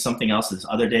day and something else this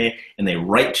other day, and they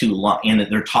write too long, and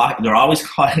they're always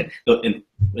caught in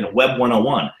Web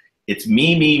 101. It's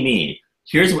me, me, me.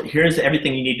 Here's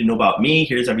everything you need to know about me.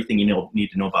 Here's everything you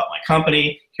need to know about my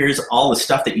company. Here's all the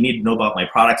stuff that you need to know about my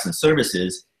products and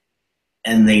services.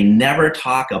 And they never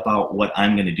talk about what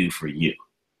I'm going to do for you,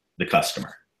 the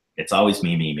customer. It's always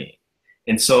me, me, me.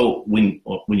 And so when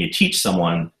you teach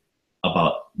someone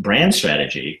about brand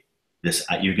strategy,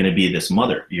 you're going to be this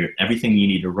mother. Everything you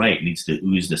need to write needs to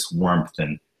ooze this warmth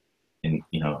and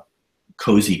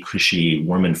cozy, cushy,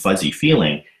 warm and fuzzy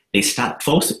feeling. They stop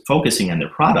focusing on their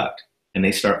product, and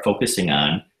they start focusing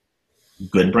on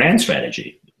good brand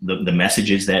strategy, the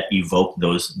messages that evoke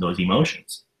those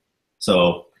emotions.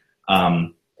 So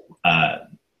the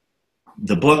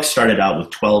book started out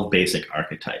with 12 basic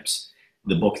archetypes.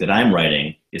 The book that I'm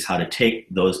writing is how to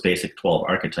take those basic 12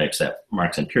 archetypes that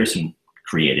Marks and Pearson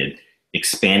created,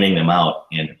 expanding them out,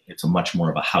 and it's a much more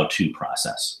of a how-to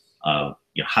process of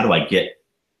how do I get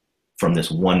from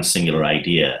this one singular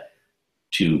idea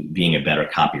to being a better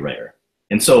copywriter.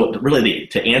 And so really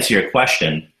to answer your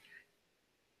question,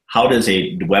 how does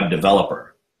a web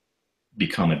developer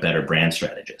become a better brand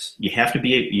strategist? You have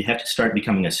to start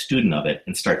becoming a student of it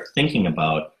and start thinking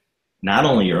about not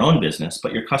only your own business,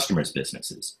 but your customers'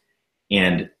 businesses.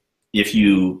 And if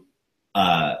you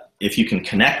can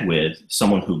connect with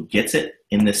someone who gets it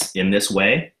in this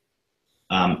way,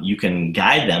 you can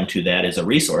guide them to that as a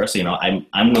resource.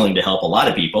 I'm willing to help a lot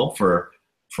of people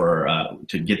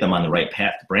to get them on the right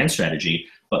path to brand strategy.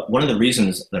 But one of the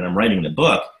reasons that I'm writing the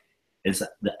book is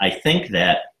that I think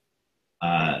that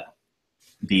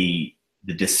the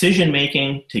decision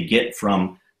making to get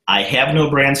from I have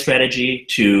no brand strategy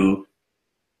to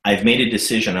I've made a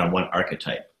decision on one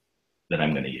archetype that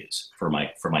I'm going to use for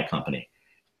my company.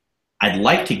 I'd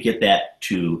like to get that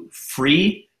to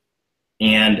free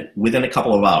and within a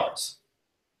couple of hours.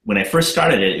 When I first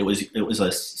started it was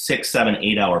a 6, 7,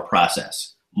 8 hour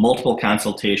process. Multiple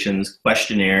consultations,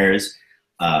 questionnaires,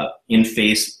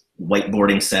 in-face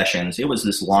whiteboarding sessions. It was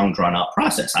this long drawn out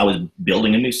process. I was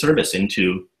building a new service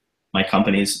into my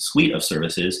company's suite of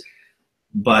services,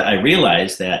 but I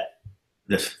realized that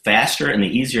the faster and the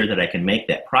easier that I can make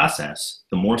that process,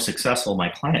 the more successful my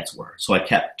clients were. So I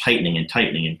kept tightening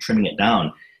and trimming it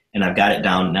down. And I've got it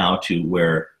down now to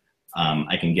where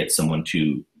I can get someone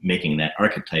to making that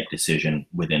archetype decision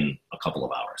within a couple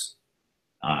of hours,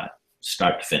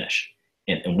 start to finish.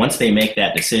 And once they make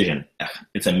that decision,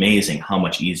 it's amazing how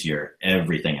much easier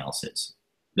everything else is.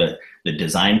 The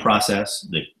design process,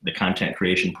 the content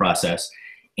creation process,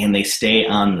 and they stay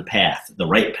on the path, the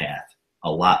right path,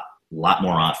 a lot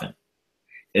more often.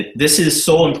 This is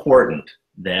so important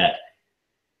that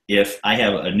if I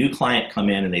have a new client come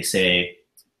in and they say,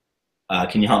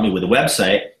 can you help me with a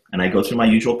website? And I go through my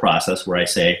usual process where I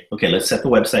say, okay, let's set the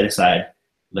website aside.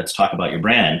 Let's talk about your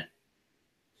brand.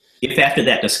 If after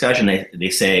that discussion they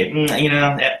say,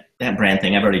 that brand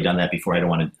thing, I've already done that before. I don't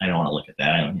want to look at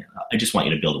that. I just want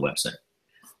you to build a website.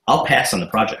 I'll pass on the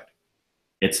project.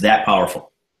 It's that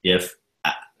powerful.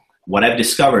 What I've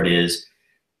discovered is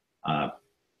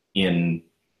in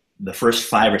the first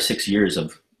 5 or 6 years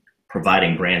of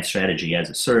providing brand strategy as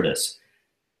a service,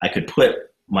 I could put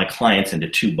my clients into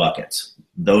 2 buckets: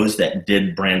 those that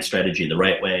did brand strategy the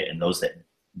right way and those that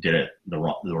did it the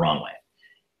wrong way.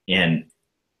 And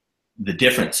the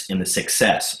difference in the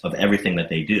success of everything that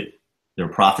they do, their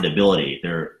profitability,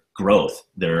 their growth,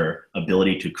 their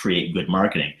ability to create good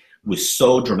marketing was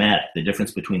so dramatic. The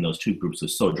difference between those 2 groups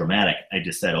was so dramatic. I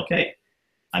just said, okay,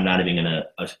 I'm not even going to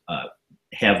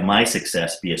have my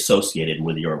success be associated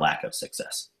with your lack of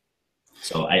success.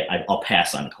 So I'll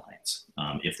pass on clients. clients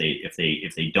if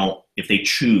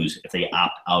they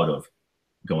opt out of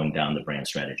going down the brand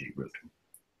strategy route.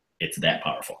 It's that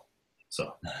powerful.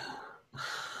 So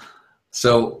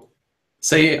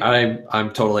say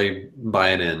I'm totally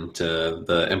buying into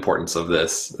the importance of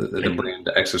this, the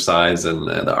brand exercise and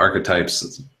the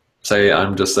archetypes. Say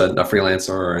I'm just a freelancer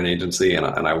or an agency and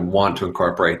I want to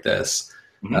incorporate this.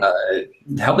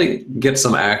 Help me get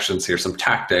some actions here, some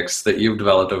tactics that you've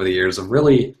developed over the years of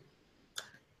really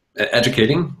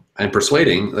educating and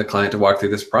persuading the client to walk through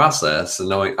this process.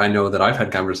 And I know that I've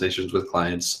had conversations with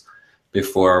clients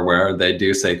before where they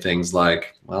do say things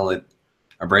like, well,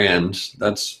 a brand,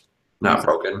 that's not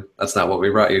broken. That's not what we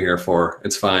brought you here for.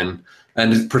 It's fine.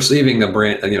 And perceiving a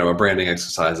brand, a branding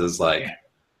exercise is like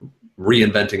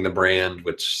reinventing the brand,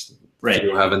 which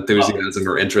you have enthusiasm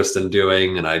or interest in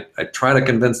doing. And I try to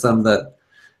convince them that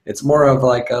it's more of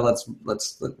like, let's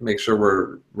make sure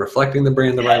we're reflecting the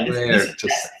brand the right way. Or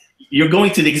just you're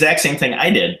going through the exact same thing I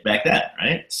did back then,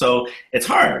 right? So it's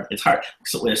hard.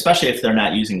 So especially if they're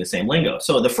not using the same lingo.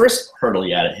 So the first hurdle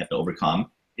you have to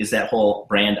overcome is that whole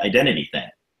brand identity thing.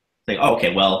 Like, oh,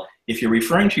 okay, well, if you're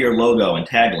referring to your logo and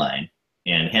tagline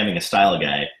and having a style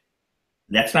guide,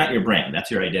 that's not your brand, that's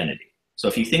your identity. So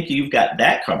if you think you've got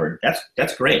that covered,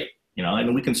 that's great,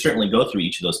 and we can certainly go through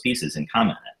each of those pieces and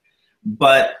comment on it.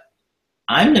 But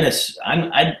I'd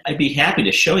be happy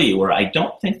to show you where I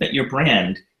don't think that your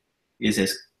brand is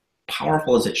as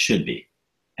powerful as it should be.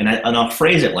 And I'll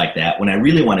phrase it like that when I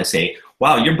really want to say,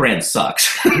 wow, your brand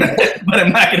sucks. But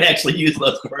I'm not going to actually use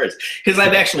those words because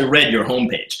I've actually read your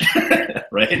homepage,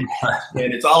 right? And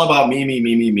it's all about me,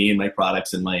 and my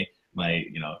products and my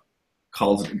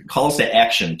calls to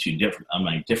action on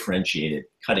my differentiated,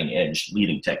 cutting edge,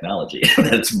 leading technology.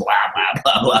 That's blah, blah,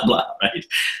 blah, blah, blah, right?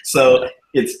 So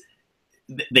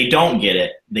they don't get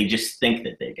it. They just think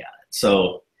that they got it.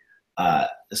 So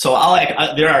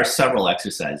there are several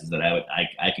exercises that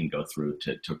I can go through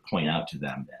to point out to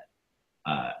them that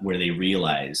where they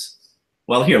realize,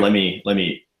 well, here, let me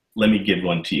give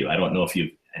one to you. I don't know if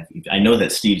I know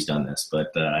that Steve's done this,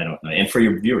 but I don't know. And for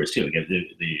your viewers too,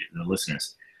 the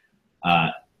listeners,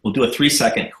 we'll do a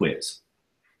 3-second quiz.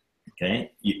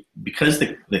 Okay, because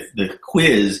the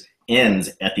quiz ends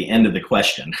at the end of the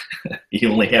question.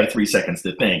 You only have 3 seconds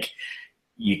to think.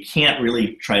 You can't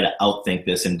really try to outthink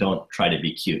this, and don't try to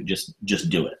be cute. Just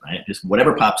do it, right? Just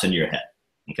whatever pops into your head.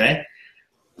 Okay.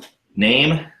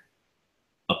 Name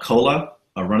a cola,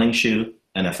 a running shoe,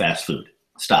 and a fast food.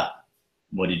 Stop.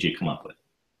 What did you come up with?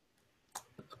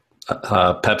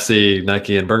 Pepsi,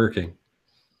 Nike, and Burger King.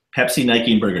 Pepsi,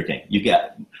 Nike, and Burger King.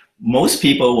 Most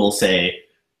people will say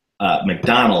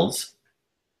McDonald's,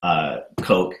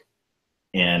 Coke,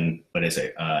 and what did I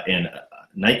say? And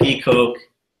Nike, Coke,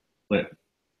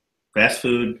 fast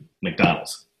food,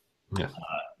 McDonald's. Yeah.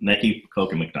 Nike,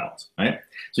 Coke, and McDonald's, right?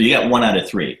 So you got 1 out of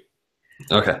 3.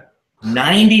 Okay.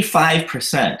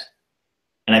 95%,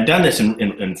 and I've done this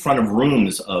in front of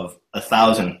rooms of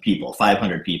 1,000 people,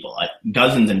 500 people,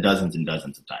 dozens and dozens and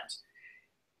dozens of times.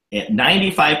 And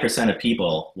 95% of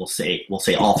people will say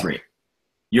all 3.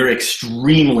 You're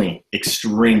extremely,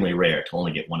 extremely rare to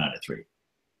only get 1 out of 3.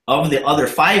 Of the other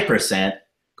 5%,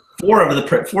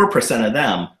 4% of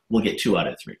them will get 2 out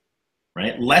of 3,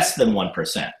 right? Less than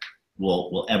 1%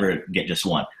 will ever get just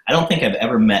 1. I don't think I've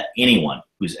ever met anyone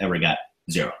who's ever got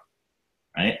 0,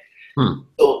 right?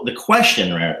 So the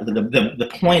question, the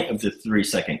point of the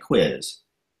 3-second quiz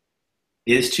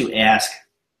is to ask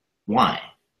why.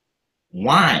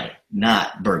 Why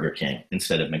not Burger King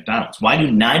instead of McDonald's? Why do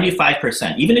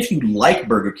 95%, even if you like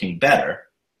Burger King better,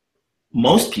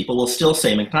 most people will still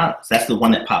say McDonald's? That's the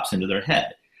one that pops into their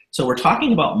head. So we're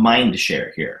talking about mind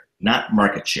share here, not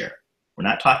market share. We're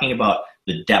not talking about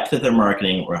the depth of their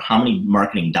marketing or how many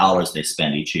marketing dollars they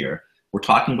spend each year. We're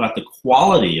talking about the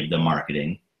quality of the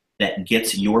marketing that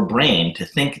gets your brain to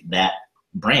think that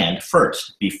brand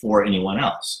first before anyone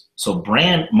else. So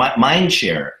mind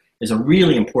share is a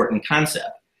really important concept.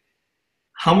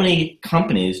 How many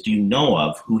companies do you know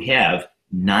of who have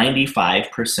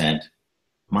 95%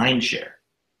 mind share?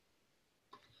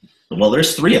 Well,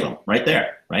 there's 3 of them right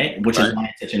there, right? Which is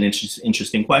why it's such an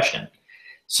interesting question.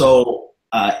 So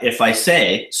if I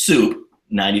say soup,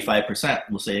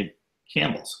 95% will say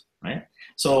Campbell's, right?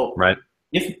 So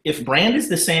if brand is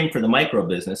the same for the micro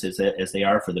business as they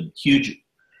are for the huge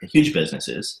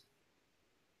businesses,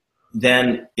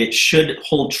 then it should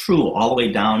hold true all the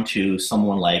way down to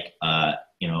someone like a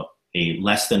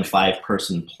less than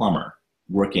 5-person plumber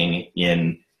working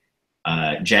in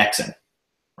Jackson,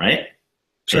 right?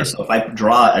 Sure. Okay, so if I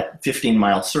draw a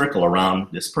 15-mile circle around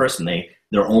this person,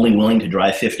 they're only willing to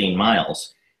drive 15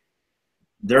 miles.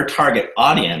 their target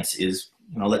audience is,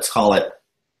 let's call it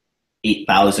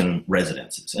 8,000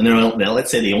 residences. And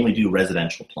let's say they only do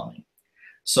residential plumbing.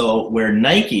 So where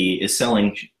Nike is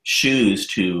selling shoes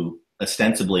to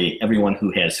ostensibly everyone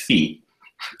who has feet,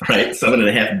 right?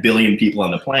 7.5 billion people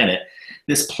on the planet.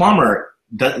 This plumber,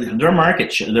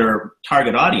 their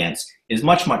target audience is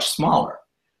much, much smaller.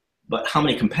 But how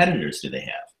many competitors do they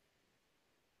have?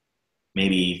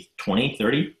 Maybe 20,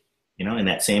 30, in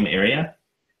that same area.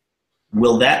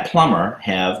 Will that plumber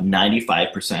have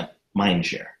 95% mind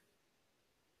share?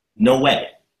 No way.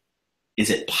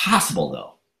 Is it possible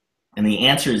though? And the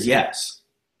answer is yes.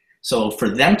 So for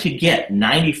them to get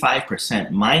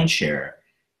 95% mind share,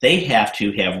 they have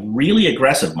to have really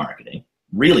aggressive marketing,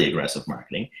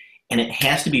 and it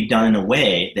has to be done in a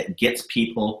way that gets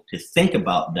people to think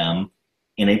about them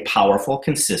in a powerful,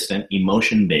 consistent,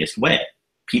 emotion-based way.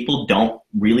 People don't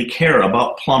really care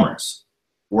about plumbers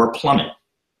or plumbing.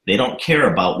 They don't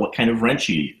care about what kind of wrench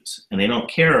you use, and they don't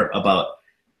care about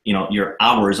your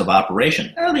hours of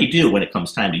operation. Well, they do when it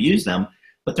comes time to use them,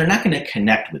 but they're not going to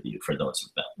connect with you for those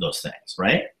things,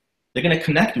 right? They're going to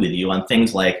connect with you on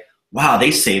things like, wow,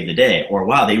 they saved the day, or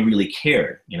wow, they really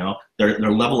cared, their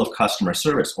level of customer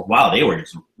service, or wow,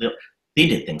 they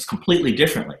did things completely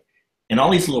differently. And all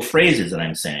these little phrases that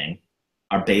I'm saying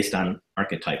are based on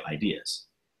archetype ideas.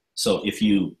 So if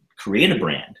you create a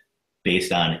brand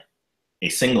based on a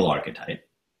single archetype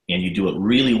and you do it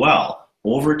really well,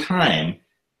 over time,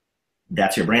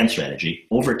 that's your brand strategy.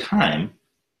 Over time,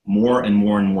 more and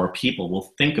more and more people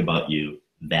will think about you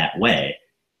that way.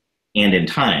 And in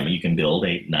time, you can build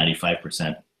a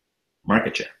 95%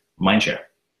 market share, mind share.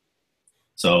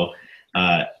 So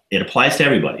it applies to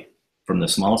everybody, from the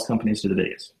smallest companies to the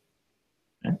biggest.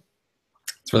 Okay?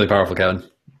 It's really powerful, Kevin.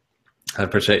 I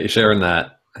appreciate you sharing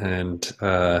that, and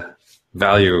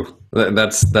value.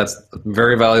 That's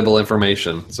very valuable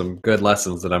information. Some good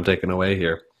lessons that I'm taking away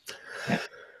here. Yeah.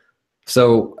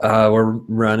 So we're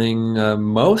running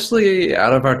mostly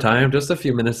out of our time, just a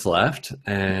few minutes left,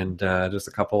 and just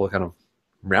a couple of kind of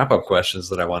wrap-up questions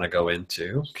that I want to go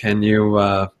into. Can you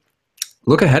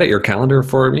look ahead at your calendar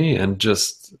for me and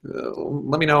just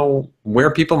let me know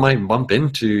where people might bump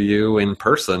into you in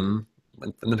person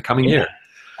in the coming year?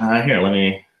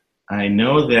 I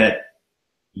know that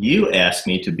you asked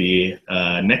me to be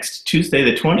next Tuesday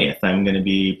the 20th. I'm going to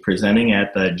be presenting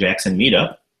at the Jackson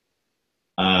Meetup.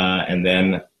 And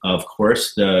then, of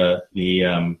course, we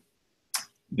have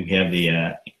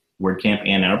the WordCamp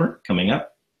Ann Arbor coming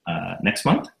up next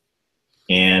month,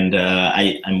 and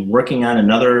I'm working on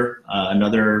another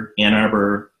Ann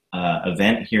Arbor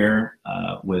event here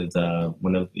with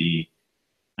one of the.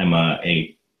 I'm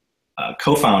a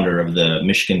co-founder of the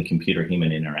Michigan Computer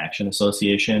Human Interaction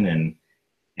Association,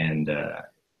 and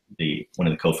one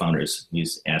of the co-founders,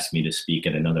 he's asked me to speak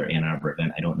at another Ann Arbor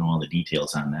event. I don't know all the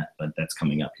details on that, but that's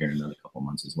coming up here in another couple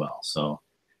months as well. So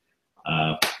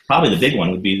probably the big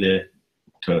one would be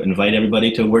to invite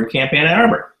everybody to WordCamp Ann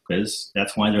Arbor, because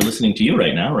that's why they're listening to you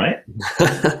right now, right?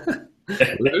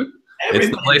 It's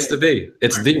the place to be.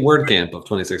 It's the WordCamp of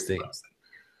 2016.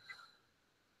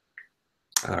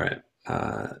 All right.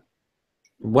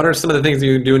 What are some of the things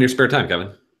you do in your spare time,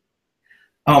 Kevin?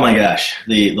 Oh my gosh,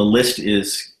 the list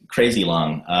is crazy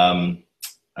long.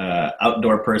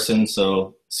 Outdoor person,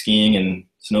 so skiing and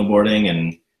snowboarding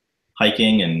and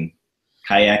hiking and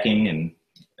kayaking, and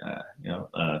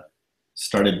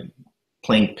started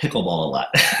playing pickleball a lot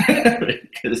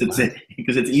because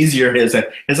it's easier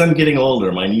as I'm getting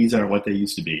older. My knees aren't what they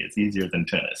used to be. It's easier than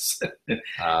tennis,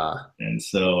 and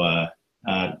so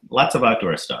lots of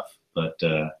outdoor stuff. But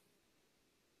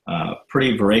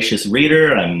pretty voracious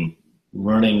reader. I'm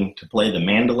learning to play the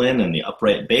mandolin and the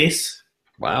upright bass.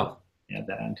 Wow. Add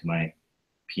that onto my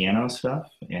piano stuff.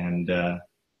 And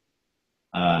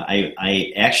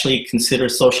I actually consider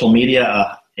social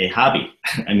media a hobby.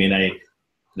 I mean,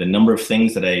 the number of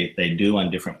things that I do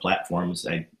on different platforms,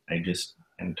 I just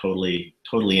am totally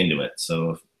into it. So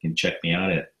you can check me out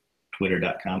at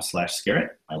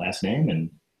twitter.com/Skarritt, my last name, and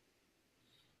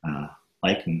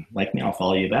like me, I'll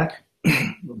follow you back.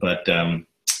 But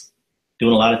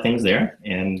doing a lot of things there,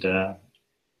 and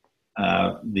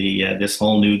this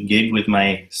whole new gig with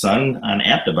my son on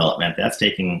app development, that's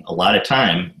taking a lot of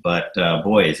time, but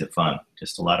boy, is it fun.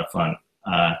 Just a lot of fun.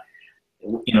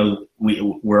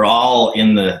 We're all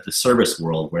in the service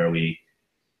world where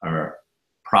our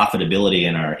profitability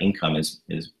and our income is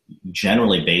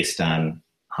generally based on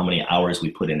how many hours we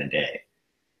put in a day.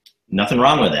 Nothing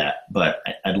wrong with that, but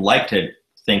I'd like to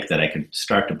think that I could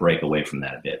start to break away from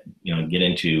that a bit, get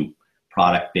into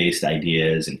product-based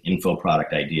ideas and info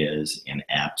product ideas and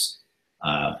apps.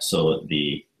 So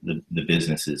the the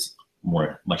business is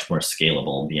much more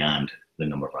scalable beyond the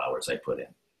number of hours I put in.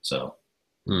 So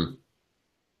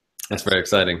that's very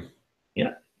exciting.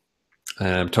 Yeah.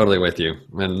 I'm totally with you.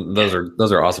 And those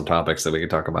are awesome topics that we could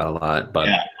talk about a lot. But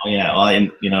well,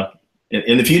 and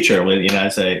in the future,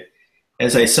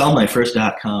 as I sell my first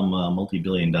 .com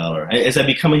multi-billion-dollar, as I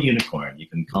become a unicorn, you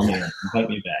can call me and invite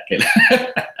me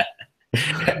back.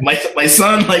 My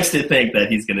son likes to think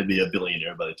that he's going to be a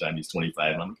billionaire by the time he's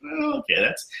 25. And I'm like,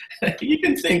 okay, you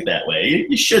can think that way.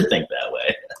 You should think that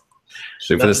way.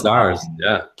 Shoot for the stars.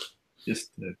 Yeah.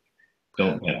 Just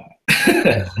don't.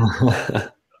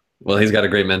 Well, he's got a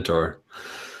great mentor.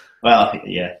 Well,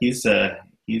 yeah, he's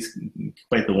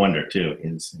quite the wonder too.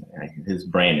 His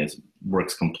brain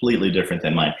works completely different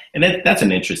than mine, and that's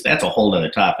a whole other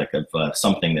topic of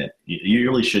something that you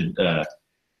really should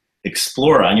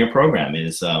explore on your program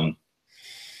is the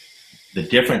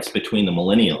difference between the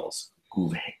millennials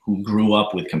who grew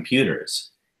up with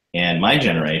computers and my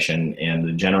generation and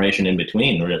the generation in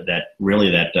between. That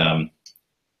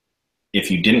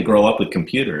if you didn't grow up with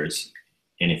computers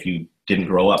and if you didn't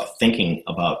grow up thinking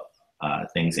about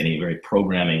things in a very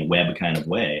programming web kind of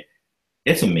way,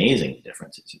 it's amazing the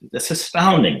differences. It's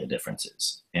astounding the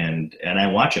differences, and I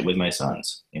watch it with my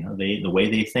sons. The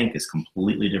way they think is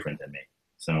completely different than me.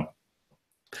 So,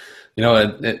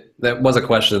 that was a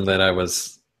question that I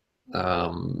was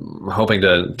hoping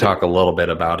to talk a little bit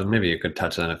about, and maybe you could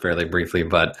touch on it fairly briefly.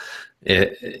 But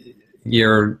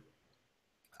you're,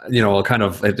 kind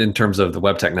of in terms of the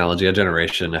web technology, a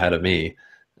generation ahead of me,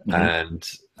 and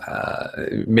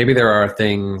maybe there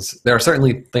are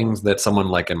certainly things that someone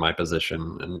like in my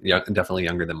position, and definitely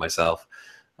younger than myself,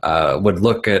 would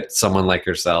look at someone like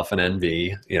yourself and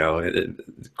envy,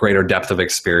 greater depth of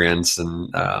experience,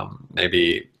 and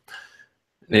maybe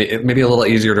a little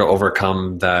easier to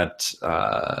overcome that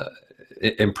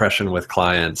impression with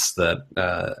clients, that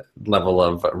level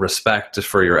of respect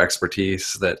for your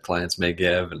expertise that clients may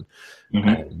give, and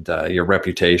your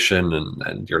reputation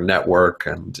and your network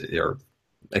and your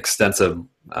extensive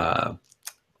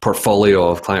portfolio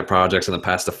of client projects in the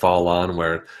past to fall on,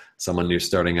 where someone new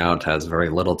starting out has very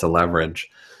little to leverage.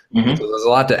 So there's a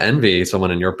lot to envy someone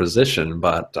in your position,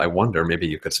 but I wonder, maybe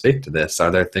you could speak to this.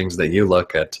 Are there things that you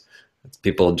look at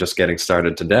people just getting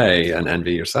started today and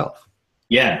envy yourself?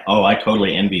 Yeah. Oh, I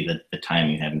totally envy the time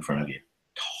you have in front of you.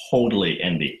 Totally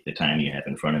envy the time you have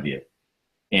in front of you.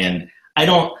 And I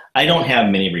don't have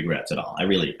many regrets at all. I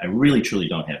really truly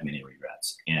don't have many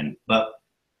regrets. And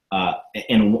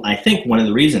I think one of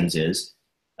the reasons is,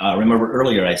 remember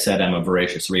earlier I said I'm a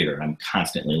voracious reader. I'm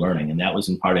constantly learning, and that was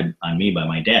imparted on me by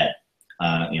my dad,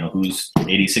 who's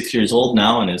 86 years old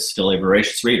now and is still a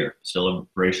voracious reader, still a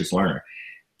voracious learner.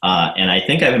 And I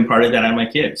think I've imparted that on my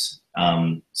kids.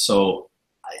 So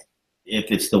if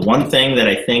it's the one thing that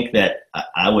I think that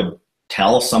I would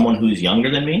tell someone who's younger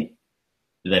than me,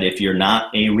 that if you're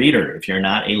not a reader, if you're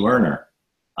not a learner,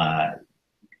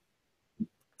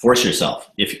 force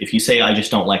yourself. If you say, I just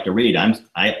don't like to read,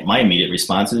 my immediate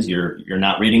response is you're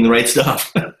not reading the right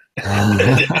stuff.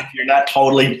 If you're not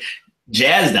totally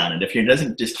jazzed on it, if it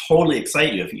doesn't just totally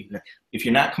excite you, if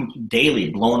you're not daily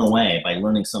blown away by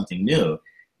learning something new,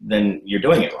 then you're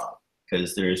doing it wrong.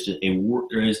 Because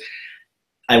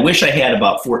I wish I had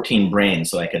about 14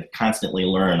 brains so I could constantly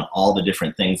learn all the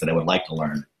different things that I would like to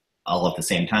learn all at the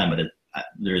same time, but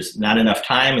there's not enough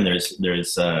time, and there's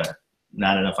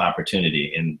not enough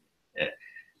opportunity. And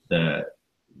the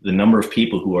number of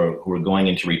people who are going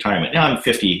into retirement now, I'm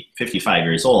 55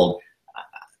 years old.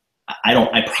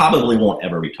 I probably won't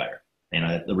ever retire.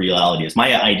 The reality is,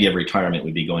 my idea of retirement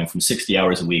would be going from 60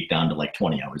 hours a week down to like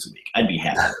 20 hours a week. I'd be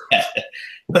happy.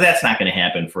 But that's not going to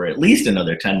happen for at least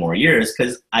another 10 more years,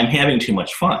 because I'm having too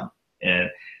much fun. And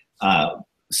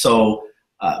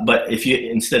but if you,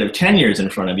 instead of 10 years in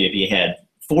front of you, if you had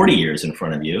 40 years in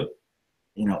front of you,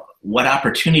 what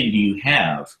opportunity do you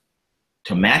have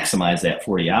to maximize that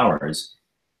 40 hours?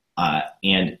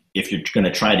 And if you're going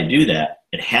to try to do that,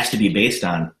 it has to be based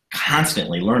on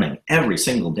constantly learning. Every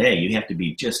single day, you have to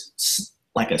be just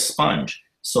like a sponge,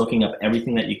 soaking up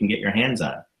everything that you can get your hands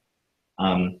on.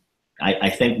 I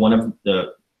think one of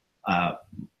the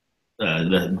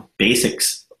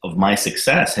basics of my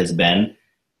success has been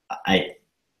I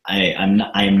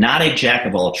am not a jack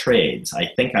of all trades. I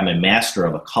think I'm a master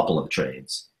of a couple of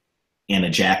trades, and a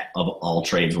jack of all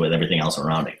trades with everything else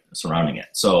surrounding it.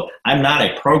 So I'm not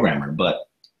a programmer, but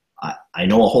I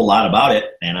know a whole lot about it,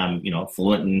 and I'm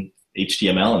fluent in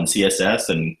HTML and CSS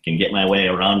and can get my way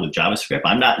around with JavaScript.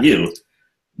 I'm not you,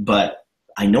 but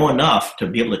I know enough to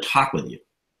be able to talk with you.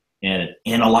 and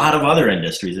a lot of other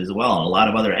industries as well, and a lot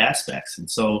of other aspects. And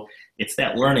so it's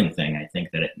that learning thing, I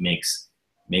think, that it makes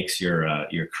your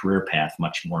career path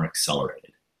much more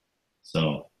accelerated.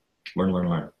 So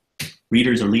learn.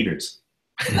 Readers are leaders.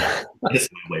 That's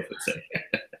my wife would say.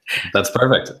 That's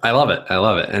perfect. I love it.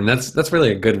 And that's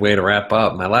really a good way to wrap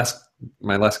up. My last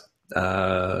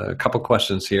couple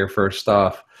questions here. First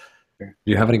off, do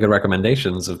you have any good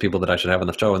recommendations of people that I should have on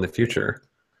the show in the future?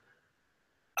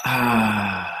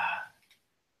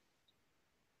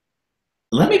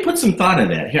 Let me put some thought in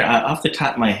that here off the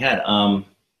top of my head.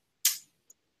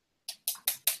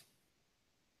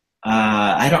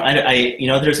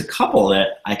 There's a couple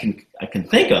that I can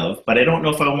think of, but I don't know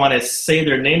if I want to say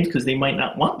their names because they might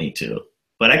not want me to.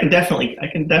 But I can definitely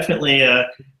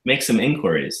make some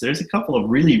inquiries. There's a couple of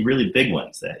really, really big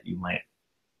ones that you might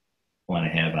want to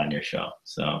have on your show.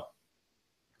 So,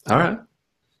 all right,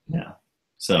 yeah.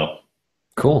 So,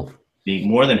 cool. Be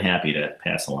more than happy to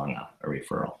pass along a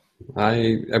referral.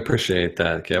 I appreciate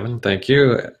that, Kevin. Thank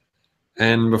you.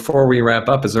 And before we wrap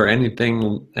up, is there any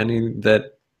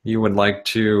that you would like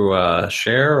to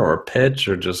share or pitch,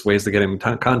 or just ways to get in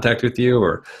contact with you,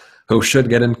 or who should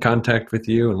get in contact with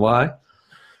you and why?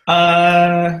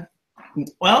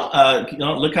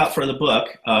 Look out for the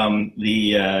book.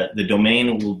 The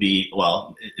domain will be,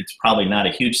 it's probably not a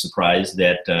huge surprise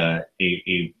that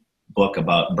a book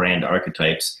about brand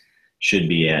archetypes should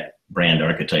be at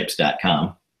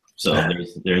brandarchetypes.com. So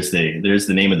there's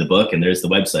the name of the book, and there's the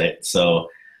website. So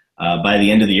by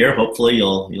the end of the year, hopefully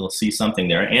you'll see something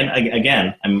there. And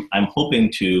again, I'm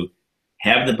hoping to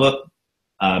have the book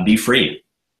be free.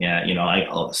 Yeah,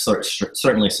 I'll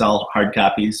certainly sell hard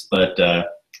copies, but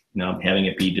having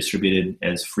it be distributed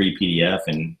as free PDF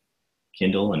and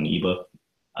Kindle and ebook,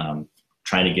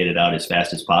 trying to get it out as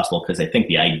fast as possible, because I think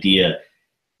the idea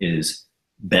is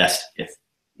best if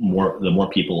the more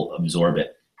people absorb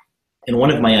it. And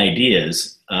one of my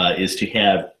ideas is to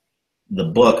have the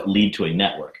book lead to a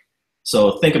network.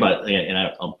 So think about it, and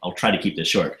I'll try to keep this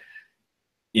short.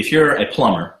 If you're a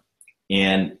plumber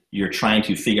and you're trying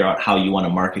to figure out how you want to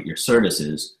market your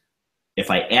services,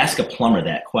 if I ask a plumber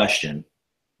that question,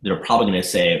 they're probably going to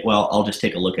say, well, I'll just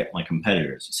take a look at my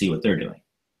competitors, see what they're doing.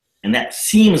 And that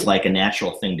seems like a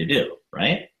natural thing to do,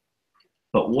 right?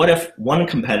 But what if one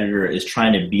competitor is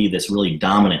trying to be this really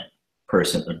dominant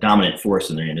person, a dominant force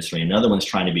in their industry, another one's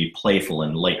trying to be playful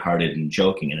and lighthearted and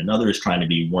joking, and another is trying to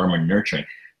be warm and nurturing?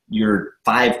 Your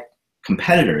 5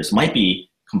 competitors might be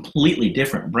completely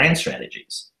different brand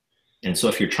strategies. And so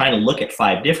if you're trying to look at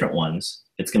 5 different ones,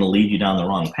 it's going to lead you down the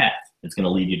wrong path. It's going to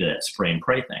lead you to that spray and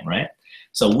pray thing, right?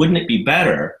 So wouldn't it be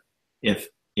better if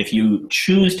you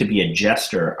choose to be a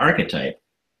jester archetype,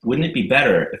 wouldn't it be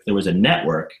better if there was a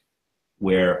network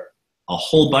where a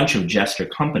whole bunch of jester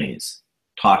companies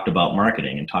talked about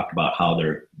marketing and talked about how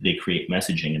they create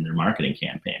messaging in their marketing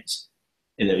campaigns?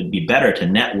 And it would be better to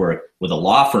network with a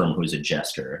law firm who's a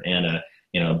jester, and a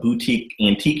boutique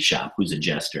antique shop who's a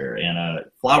jester, and a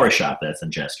flower shop that's a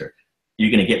jester. You're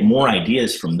going to get more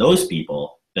ideas from those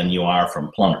people than you are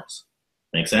from plumbers.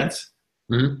 Make sense?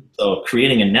 Mm-hmm. So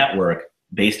creating a network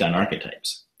based on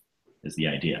archetypes is the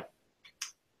idea.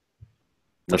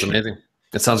 That's amazing.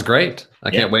 It sounds great.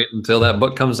 I can't wait until that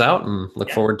book comes out, and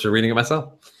look forward to reading it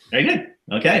myself. Very good.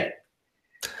 Okay.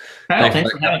 Kyle,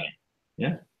 thanks for having me.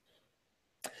 Yeah.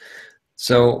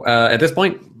 So at this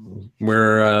point,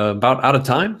 we're about out of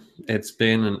time. It's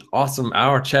been an awesome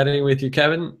hour chatting with you,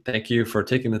 Kevin. Thank you for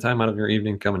taking the time out of your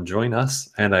evening to come and join us.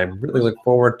 And I really look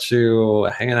forward to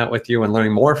hanging out with you and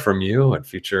learning more from you at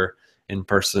future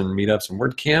in-person meetups and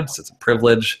WordCamps. It's a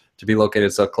privilege to be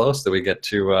located so close that we get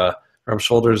to rub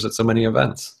shoulders at so many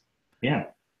events. Yeah.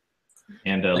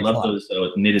 And love those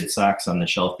knitted socks on the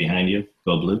shelf behind you.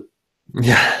 Go blue.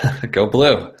 Yeah, go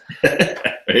blue.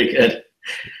 Very good.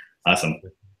 Awesome.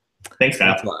 Thanks,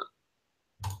 Kyle.